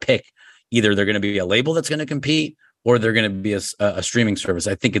TikTok's got to pick. Either they're going to be a label that's going to compete, or they're going to be a streaming service.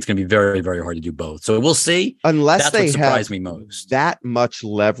 I think it's going to be very, very hard to do both. So we'll see. Unless that's they what surprised have me most. That much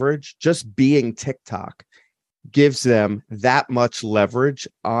leverage, just being TikTok gives them that much leverage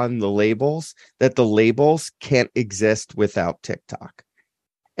on the labels that the labels can't exist without TikTok.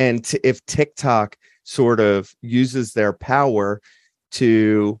 And if TikTok sort of uses their power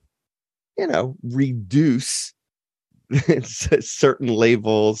to, reduce certain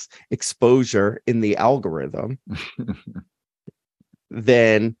labels' exposure in the algorithm,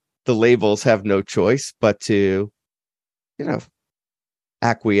 then the labels have no choice but to,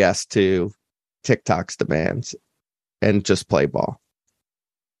 acquiesce to TikTok's demands and just play ball.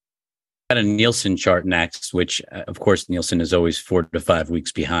 Got a Nielsen chart next, which of course Nielsen is always 4 to 5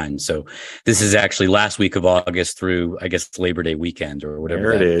 weeks behind. So this is actually last week of August through, I guess, Labor Day weekend or whatever.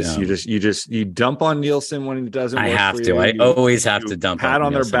 There it is. You dump on Nielsen when it doesn't work. I have for to. You. I always have to dump. Pat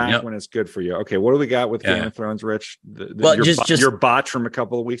on Nielsen. Their back when it's good for you. Okay, what do we got with Game of Thrones, Rich? Your botch from a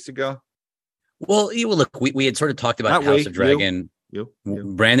couple of weeks ago. Well, look, we had sort of talked about House of Dragon. You.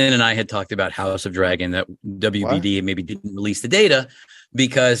 Brandon and I had talked about House of Dragon, that WBD maybe didn't release the data,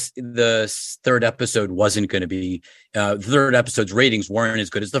 because the third episode wasn't going to be the third episode's ratings weren't as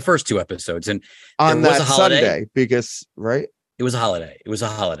good as the first two episodes. And on that Sunday, because right, it was a holiday.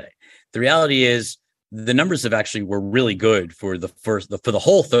 The reality is the numbers were really good for for the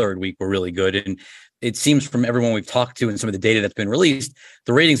whole third week were really good. And it seems from everyone we've talked to and some of the data that's been released,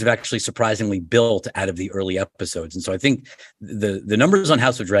 the ratings have actually surprisingly built out of the early episodes. And so I think the numbers on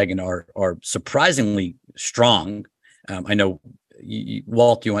House of Dragon are surprisingly strong. I know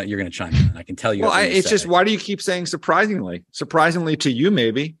Walt, you're going to chime in. I can tell you. Well, it's just, why do you keep saying surprisingly? Surprisingly to you,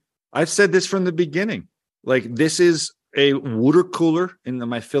 maybe. I've said this from the beginning. Like, this is a water cooler in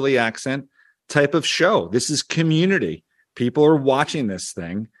my Philly accent type of show. This is community. People are watching this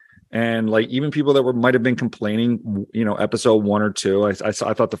thing. And like, even people that might have been complaining, episode 1 or 2, I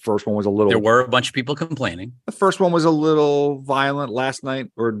thought the first one was a little. There were a bunch of people complaining. The first one was a little violent. Last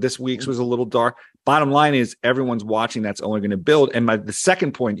night or this week's was a little dark. Bottom line is everyone's watching. That's only going to build. And the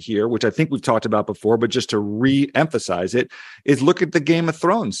second point here, which I think we've talked about before, but just to re-emphasize it, is look at the Game of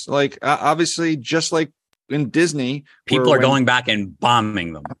Thrones. Like, obviously, just like in Disney, people are going back and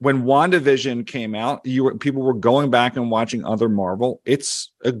bombing them. When WandaVision came out, people were going back and watching other Marvel.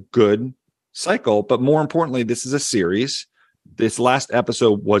 It's a good cycle, but more importantly, this is a series. This last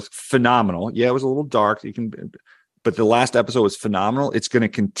episode was phenomenal. Yeah, it was a little dark. But the last episode was phenomenal. It's going to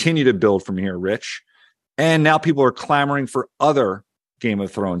continue to build from here, Rich. And now people are clamoring for other Game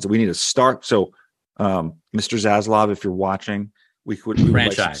of Thrones. We need to start. So, Mr. Zaslav, if you're watching, we would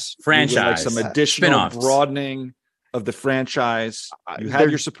franchise, like some additional spin-offs. Broadening of the franchise. You have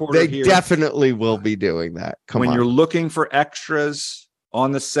your supporter they here. Definitely will be doing that. When you're looking for extras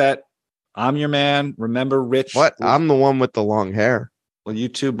on the set, I'm your man. Remember, Rich. What? I'm the one with the long hair. Well, you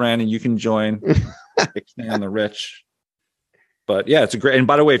too, Brandon. You can join. On the Rich. But yeah, it's a great. And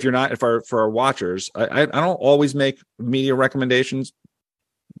by the way, for our watchers, I don't always make media recommendations.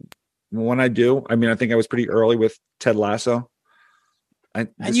 When I do, I mean, I think I was pretty early with Ted Lasso. And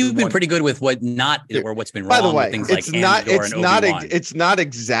you've been pretty good with what's been wrong. By the way, with things it's like not. Andor It's and not. Obi-Wan. It's not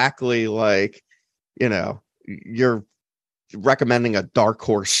exactly like you're recommending a dark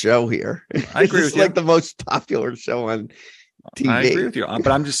horse show here. I agree with you. Like the most popular show on TV. I agree with you, but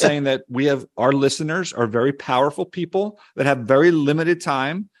I'm just saying that our listeners are very powerful people that have very limited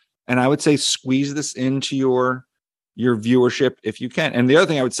time, and I would say squeeze this into your viewership if you can. And the other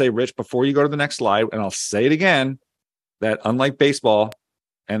thing I would say, Rich, before you go to the next slide, and I'll say it again, that unlike baseball,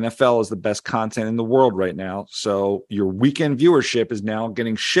 NFL is the best content in the world right now. So your weekend viewership is now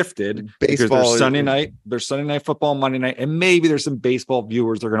getting shifted because there's Sunday night football, Monday night, and maybe there's some baseball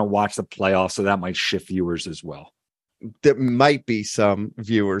viewers that are going to watch the playoffs, so that might shift viewers as well. There might be some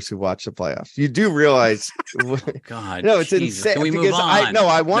viewers who watch the playoffs. You do realize, God, no, it's insane. Can we move on?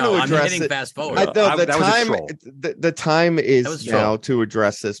 I want to address it. Fast forward. The time is now to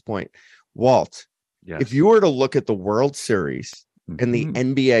address this point. Walt, yes. If you were to look at the World Series and the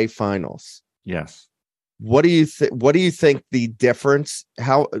NBA Finals, yes, what do you think the difference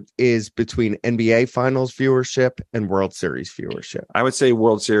is between NBA Finals viewership and World Series viewership? I would say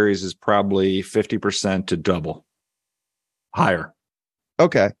World Series is probably 50% to double. Higher.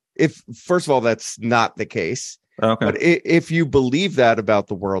 Okay. First of all, that's not the case. Okay. But if you believe that about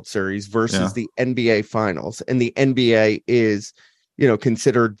the World Series versus the NBA Finals, and the NBA is,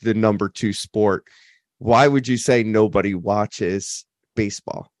 considered the number 2 sport, why would you say nobody watches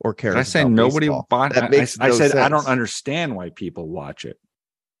baseball or cares? I say nobody watches. I said sense. I don't understand why people watch it.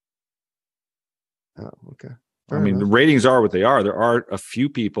 Oh, okay. I mean, the ratings are what they are. There are a few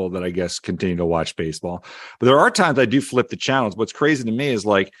people that I guess continue to watch baseball, but there are times I do flip the channels. What's crazy to me is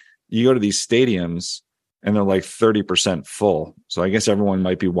like you go to these stadiums and they're like 30% full. So I guess everyone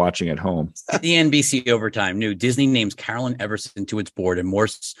might be watching at home. The NBC Overtime new Disney names Carolyn Everson to its board, and more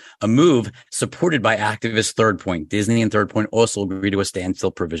a move supported by activist Third Point. Disney and Third Point also agree to a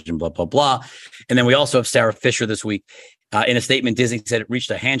standstill provision, blah, blah, blah. And then we also have Sarah Fisher this week. In a statement, Disney said it reached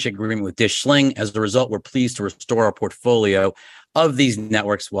a handshake agreement with Dish Sling. As a result, we're pleased to restore our portfolio of these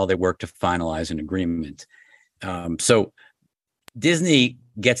networks while they work to finalize an agreement. So Disney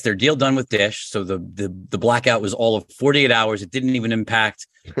gets their deal done with Dish. So the blackout was all of 48 hours. It didn't even impact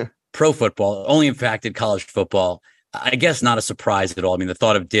pro football. It only impacted college football. I guess not a surprise at all. I mean, the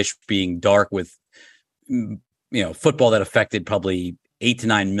thought of Dish being dark with, football that affected probably 8 to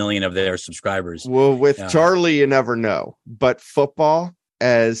 9 million of their subscribers. Well, with Charlie, you never know. But football,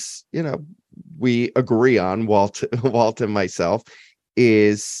 as we agree on, Walt and myself,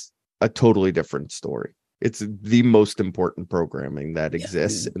 is a totally different story. It's the most important programming that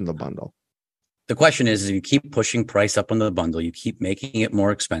exists in the bundle. The question is you keep pushing price up on the bundle, you keep making it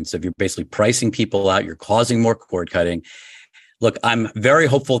more expensive. You're basically pricing people out. You're causing more cord cutting. Look, I'm very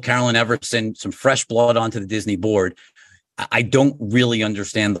hopeful Carolyn Everson, some fresh blood onto the Disney board. I don't really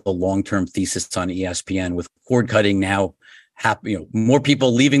understand the long-term thesis on ESPN with cord cutting now. More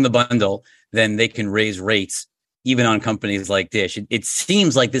people leaving the bundle than they can raise rates, even on companies like Dish. It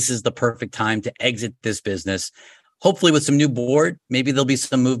seems like this is the perfect time to exit this business. Hopefully with some new board, maybe there'll be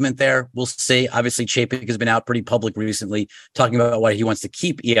some movement there. We'll see. Obviously, Chapek has been out pretty public recently talking about why he wants to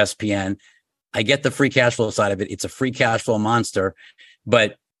keep ESPN. I get the free cash flow side of it. It's a free cash flow monster,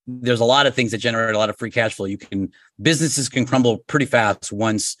 but there's a lot of things that generate a lot of free cash flow. Businesses can crumble pretty fast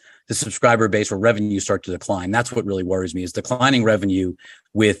once the subscriber base or revenue start to decline. That's what really worries me, is declining revenue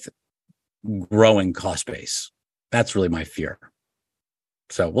with growing cost base. That's really my fear.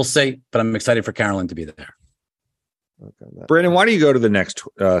 So we'll see, but I'm excited for Carolyn to be there. Okay, Brandon, why don't you go to the next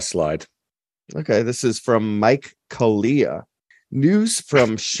slide? Okay, this is from Mike Kalia. News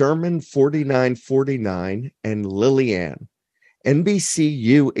from Sherman 4949 and Lillian.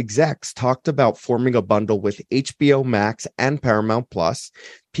 NBCU execs talked about forming a bundle with HBO Max and Paramount Plus.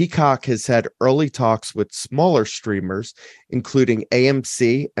 Peacock has had early talks with smaller streamers, including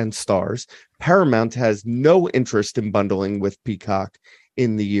AMC and Starz. Paramount has no interest in bundling with Peacock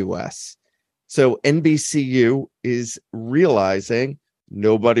in the US. So NBCU is realizing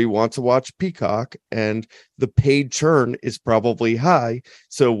nobody wants to watch Peacock and the paid churn is probably high.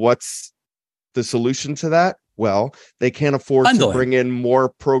 So what's the solution to that? Well, they can't afford to bring in more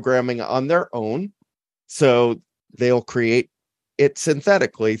programming on their own. So they'll create it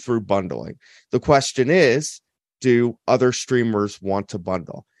synthetically through bundling. The question is, do other streamers want to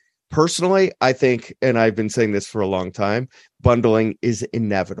bundle? Personally, I think, and I've been saying this for a long time, bundling is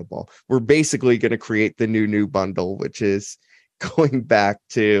inevitable. We're basically going to create the new bundle, which is going back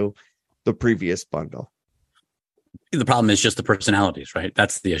to the previous bundle. The problem is just the personalities, right?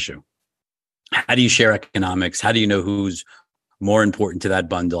 That's the issue. How do you share economics? How do you know who's more important to that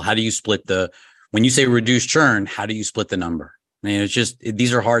bundle? How do you split when you say reduce churn, how do you split the number? I mean, it's just,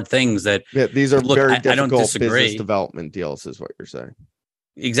 these are hard things that, these are very difficult I don't disagree. Business development deals is what you're saying.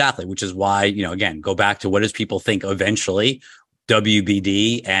 Exactly. Which is why, again, go back to what does people think eventually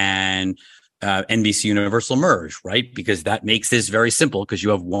WBD and NBC Universal merge, right? Because that makes this very simple because you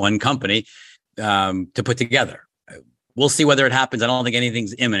have one company to put together. We'll see whether it happens. I don't think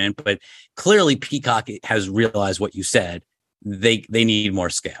anything's imminent, but clearly Peacock has realized what you said. They need more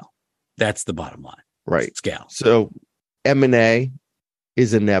scale. That's the bottom line. Right. Scale. So M&A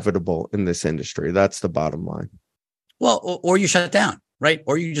is inevitable in this industry. That's the bottom line. Well, or you shut it down, right?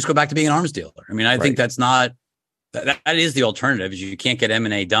 Or you just go back to being an arms dealer. I mean, I think that's not, that is the alternative, is you can't get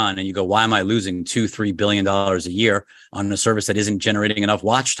M&A done and you go, why am I losing $2-3 billion a year on a service that isn't generating enough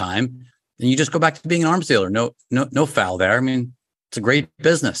watch time? And you just go back to being an arms dealer. No foul there. I mean, it's a great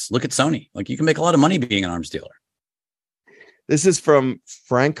business. Look at Sony. Like, you can make a lot of money being an arms dealer. This is from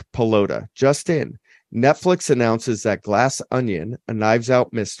Frank Pelota. Just in, Netflix announces that Glass Onion, a Knives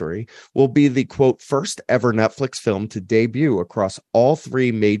Out mystery, will be the, quote, first ever Netflix film to debut across all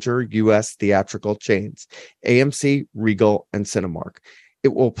three major U.S. theatrical chains, AMC, Regal, and Cinemark.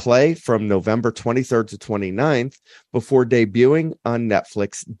 It will play from November 23rd to 29th before debuting on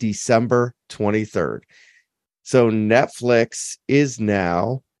Netflix December 23rd. So Netflix is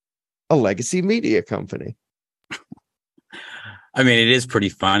now a legacy media company. I mean, it is pretty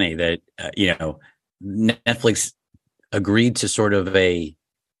funny that, Netflix agreed to sort of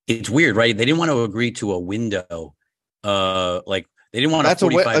it's weird, right? They didn't want to agree to a window. They didn't want a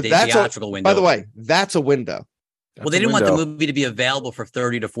 45-day theatrical window. By the way, that's a window. Well, they didn't want the movie to be available for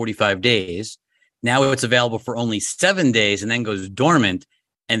 30 to 45 days. Now it's available for only 7 days and then goes dormant,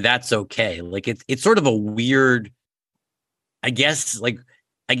 and that's okay. Like, it's sort of a weird, I guess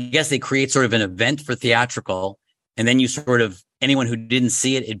they create sort of an event for theatrical, and then you sort of, anyone who didn't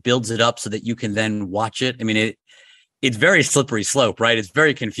see it, it builds it up so that you can then watch it. I mean, it's very slippery slope, right? It's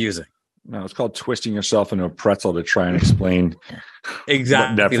very confusing. No, it's called twisting yourself into a pretzel to try and explain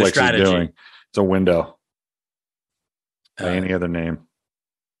exactly what Netflix is doing. It's a window. By any other name.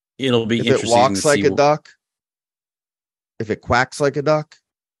 It'll be interesting. If it walks like a duck, if it quacks like a duck,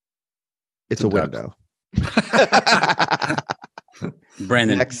 it's a window.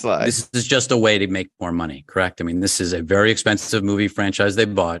 Brandon, next slide. This is just a way to make more money, correct? I mean, this is a very expensive movie franchise they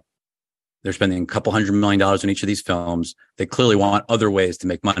bought. They're spending a couple $100 million on each of these films. They clearly want other ways to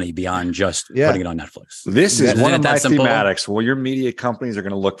make money beyond just putting it on Netflix. This is one of my thematics. Well, your media companies are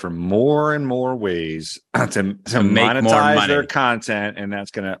going to look for more and more ways to monetize their content, and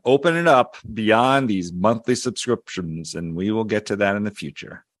that's going to open it up beyond these monthly subscriptions. And we will get to that in the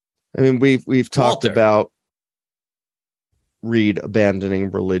future. I mean, we've talked about Reed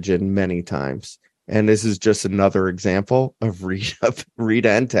abandoning religion many times. And this is just another example of Rita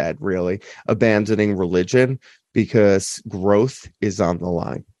and Ted really abandoning religion because growth is on the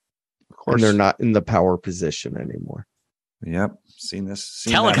line. Of course. And they're not in the power position anymore. Yep. Seen this.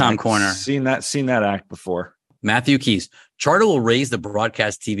 Telecom Corner. Seen that act before. Matthew Keys. Charter will raise the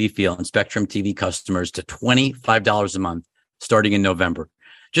broadcast TV fee on Spectrum TV customers to $25 a month starting in November.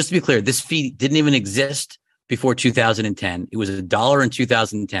 Just to be clear, this fee didn't even exist before 2010. It was $1 in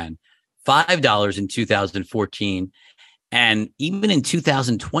 2010, $5 in 2014. And even in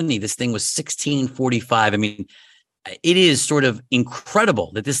 2020, this thing was $16.45. I mean, it is sort of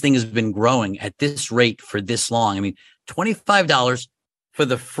incredible that this thing has been growing at this rate for this long. I mean, $25 for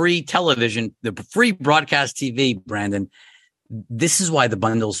the free television, the free broadcast TV, Brandon. This is why the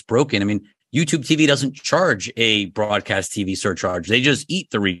bundle's broken. I mean, YouTube TV doesn't charge a broadcast TV surcharge. They just eat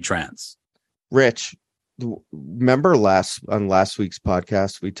the retrans. Rich, remember on last week's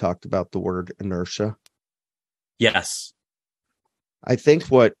podcast, we talked about the word inertia? Yes. I think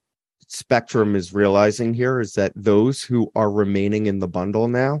what Spectrum is realizing here is that those who are remaining in the bundle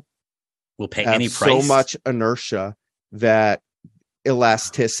now will pay have any price. So much inertia that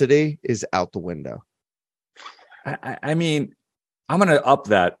elasticity is out the window. I mean, I'm going to up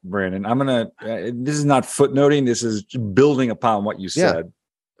that, Brandon. This is not footnoting. This is building upon what you said.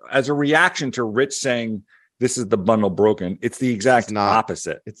 Yeah. As a reaction to Rich saying this is the bundle broken, it's the exact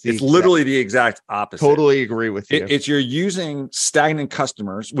opposite. It's literally the exact opposite. Totally agree with you. It's you're using stagnant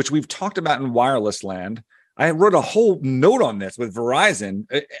customers, which we've talked about in wireless land. I wrote a whole note on this with Verizon,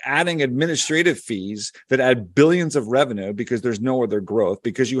 adding administrative fees that add billions of revenue because there's no other growth,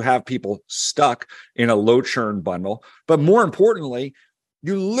 because you have people stuck in a low churn bundle. But more importantly,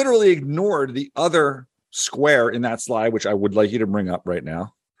 you literally ignored the other square in that slide, which I would like you to bring up right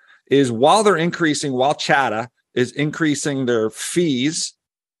now, is while Chatta is increasing their fees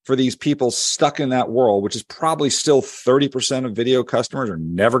for these people stuck in that world, which is probably still 30% of video customers are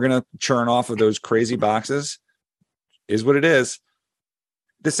never going to churn off of those crazy boxes, is what it is.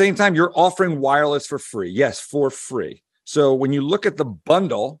 At the same time, you're offering wireless for free. Yes, for free. So when you look at the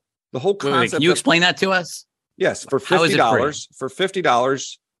bundle, the whole concept. Wait, can you explain that to us? Yes, for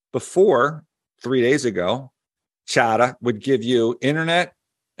 $50, before 3 days ago, Chatta would give you internet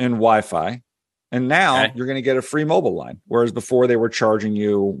and Wi-Fi. And now you're going to get a free mobile line. Whereas before they were charging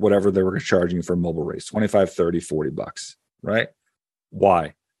you whatever they were charging you for mobile rates, 25, 30, $40, right?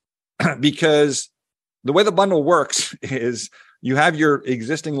 Why? Because the way the bundle works is you have your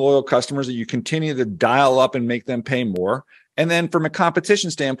existing loyal customers that you continue to dial up and make them pay more. And then from a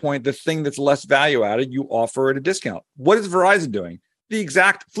competition standpoint, the thing that's less value added, you offer at a discount. What is Verizon doing? The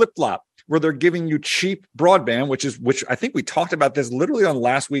exact flip-flop, where they're giving you cheap broadband, which I think we talked about this literally on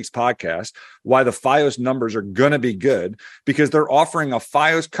last week's podcast, why the Fios numbers are going to be good, because they're offering a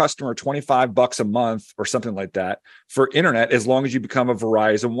Fios customer $25 a month or something like that for internet as long as you become a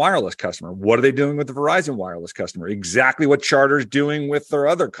Verizon wireless customer. What are they doing with the Verizon wireless customer? Exactly what Charter's doing with their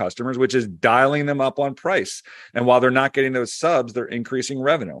other customers, which is dialing them up on price. And while they're not getting those subs, they're increasing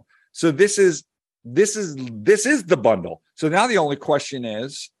revenue. So this is the bundle. So now the only question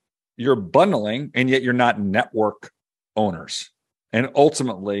is, you're bundling and yet you're not network owners. And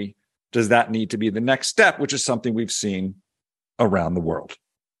ultimately, does that need to be the next step, which is something we've seen around the world?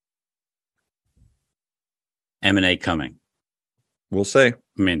 M&A coming. We'll see. I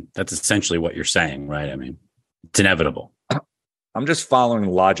mean, that's essentially what you're saying, right? I mean, it's inevitable. I'm just following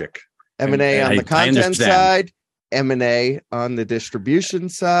logic. M&A on the content side, M&A on the distribution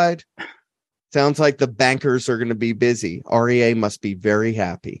side. Sounds like the bankers are going to be busy. REA must be very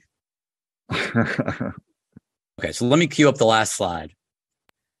happy. Okay, so let me cue up the last slide.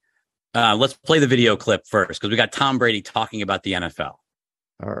 Let's play the video clip first, because we got Tom Brady talking about the NFL.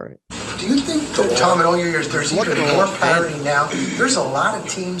 All right. Do you think, Tom, in all your years, there's even more parity now? There's a lot of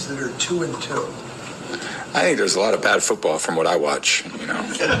teams that are 2-2. I think there's a lot of bad football from what I watch.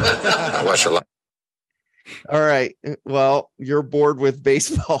 I watch a lot. All right. Well, you're bored with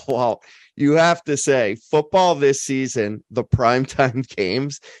baseball, Walt. You have to say, football this season, the primetime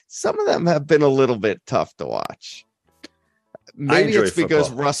games, some of them have been a little bit tough to watch. Maybe it's because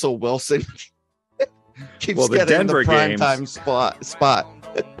football. Russell Wilson keeps getting the primetime spot.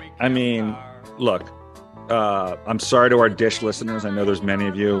 I mean, look, I'm sorry to our Dish listeners. I know there's many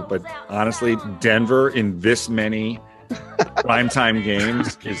of you, but honestly, Denver in this many primetime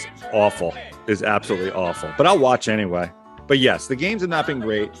games is awful, is absolutely awful. But I'll watch anyway. But yes, the games have not been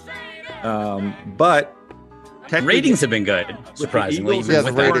great. But ratings have been good, surprisingly.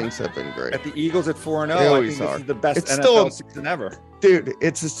 The ratings have been great. At the Eagles at 4-0, I think this is the best NFL season ever. Dude,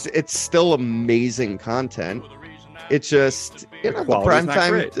 it's still amazing content. It's just, you know, the Quality's not primetime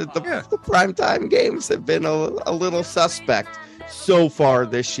great. the Yeah. primetime games have been a little suspect so far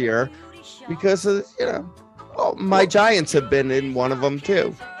this year because of, you know, my Giants have been in one of them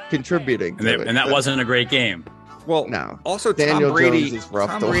too, contributing to it. And that wasn't a great game. Well, No. also Daniel Tom Brady. Jones is rough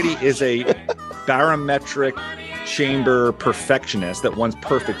Tom to Brady watch. is a barometric chamber perfectionist that wants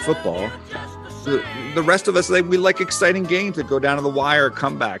perfect football. The rest of us, we like exciting games that go down to the wire,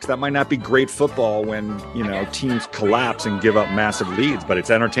 comebacks. That might not be great football when, you know, teams collapse and give up massive leads, but it's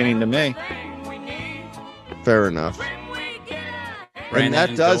entertaining to me. Fair enough. And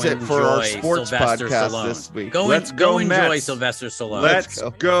that does it for our sports Sylvester podcast Stallone. this week. Let's go enjoy Mets. Sylvester Stallone. Let's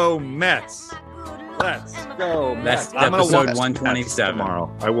go Mets. Let's go Mets. That's I'm gonna episode watch 127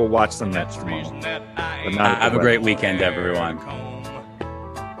 tomorrow. I will watch the Mets tomorrow. But not at the Have a wedding. great weekend, everyone.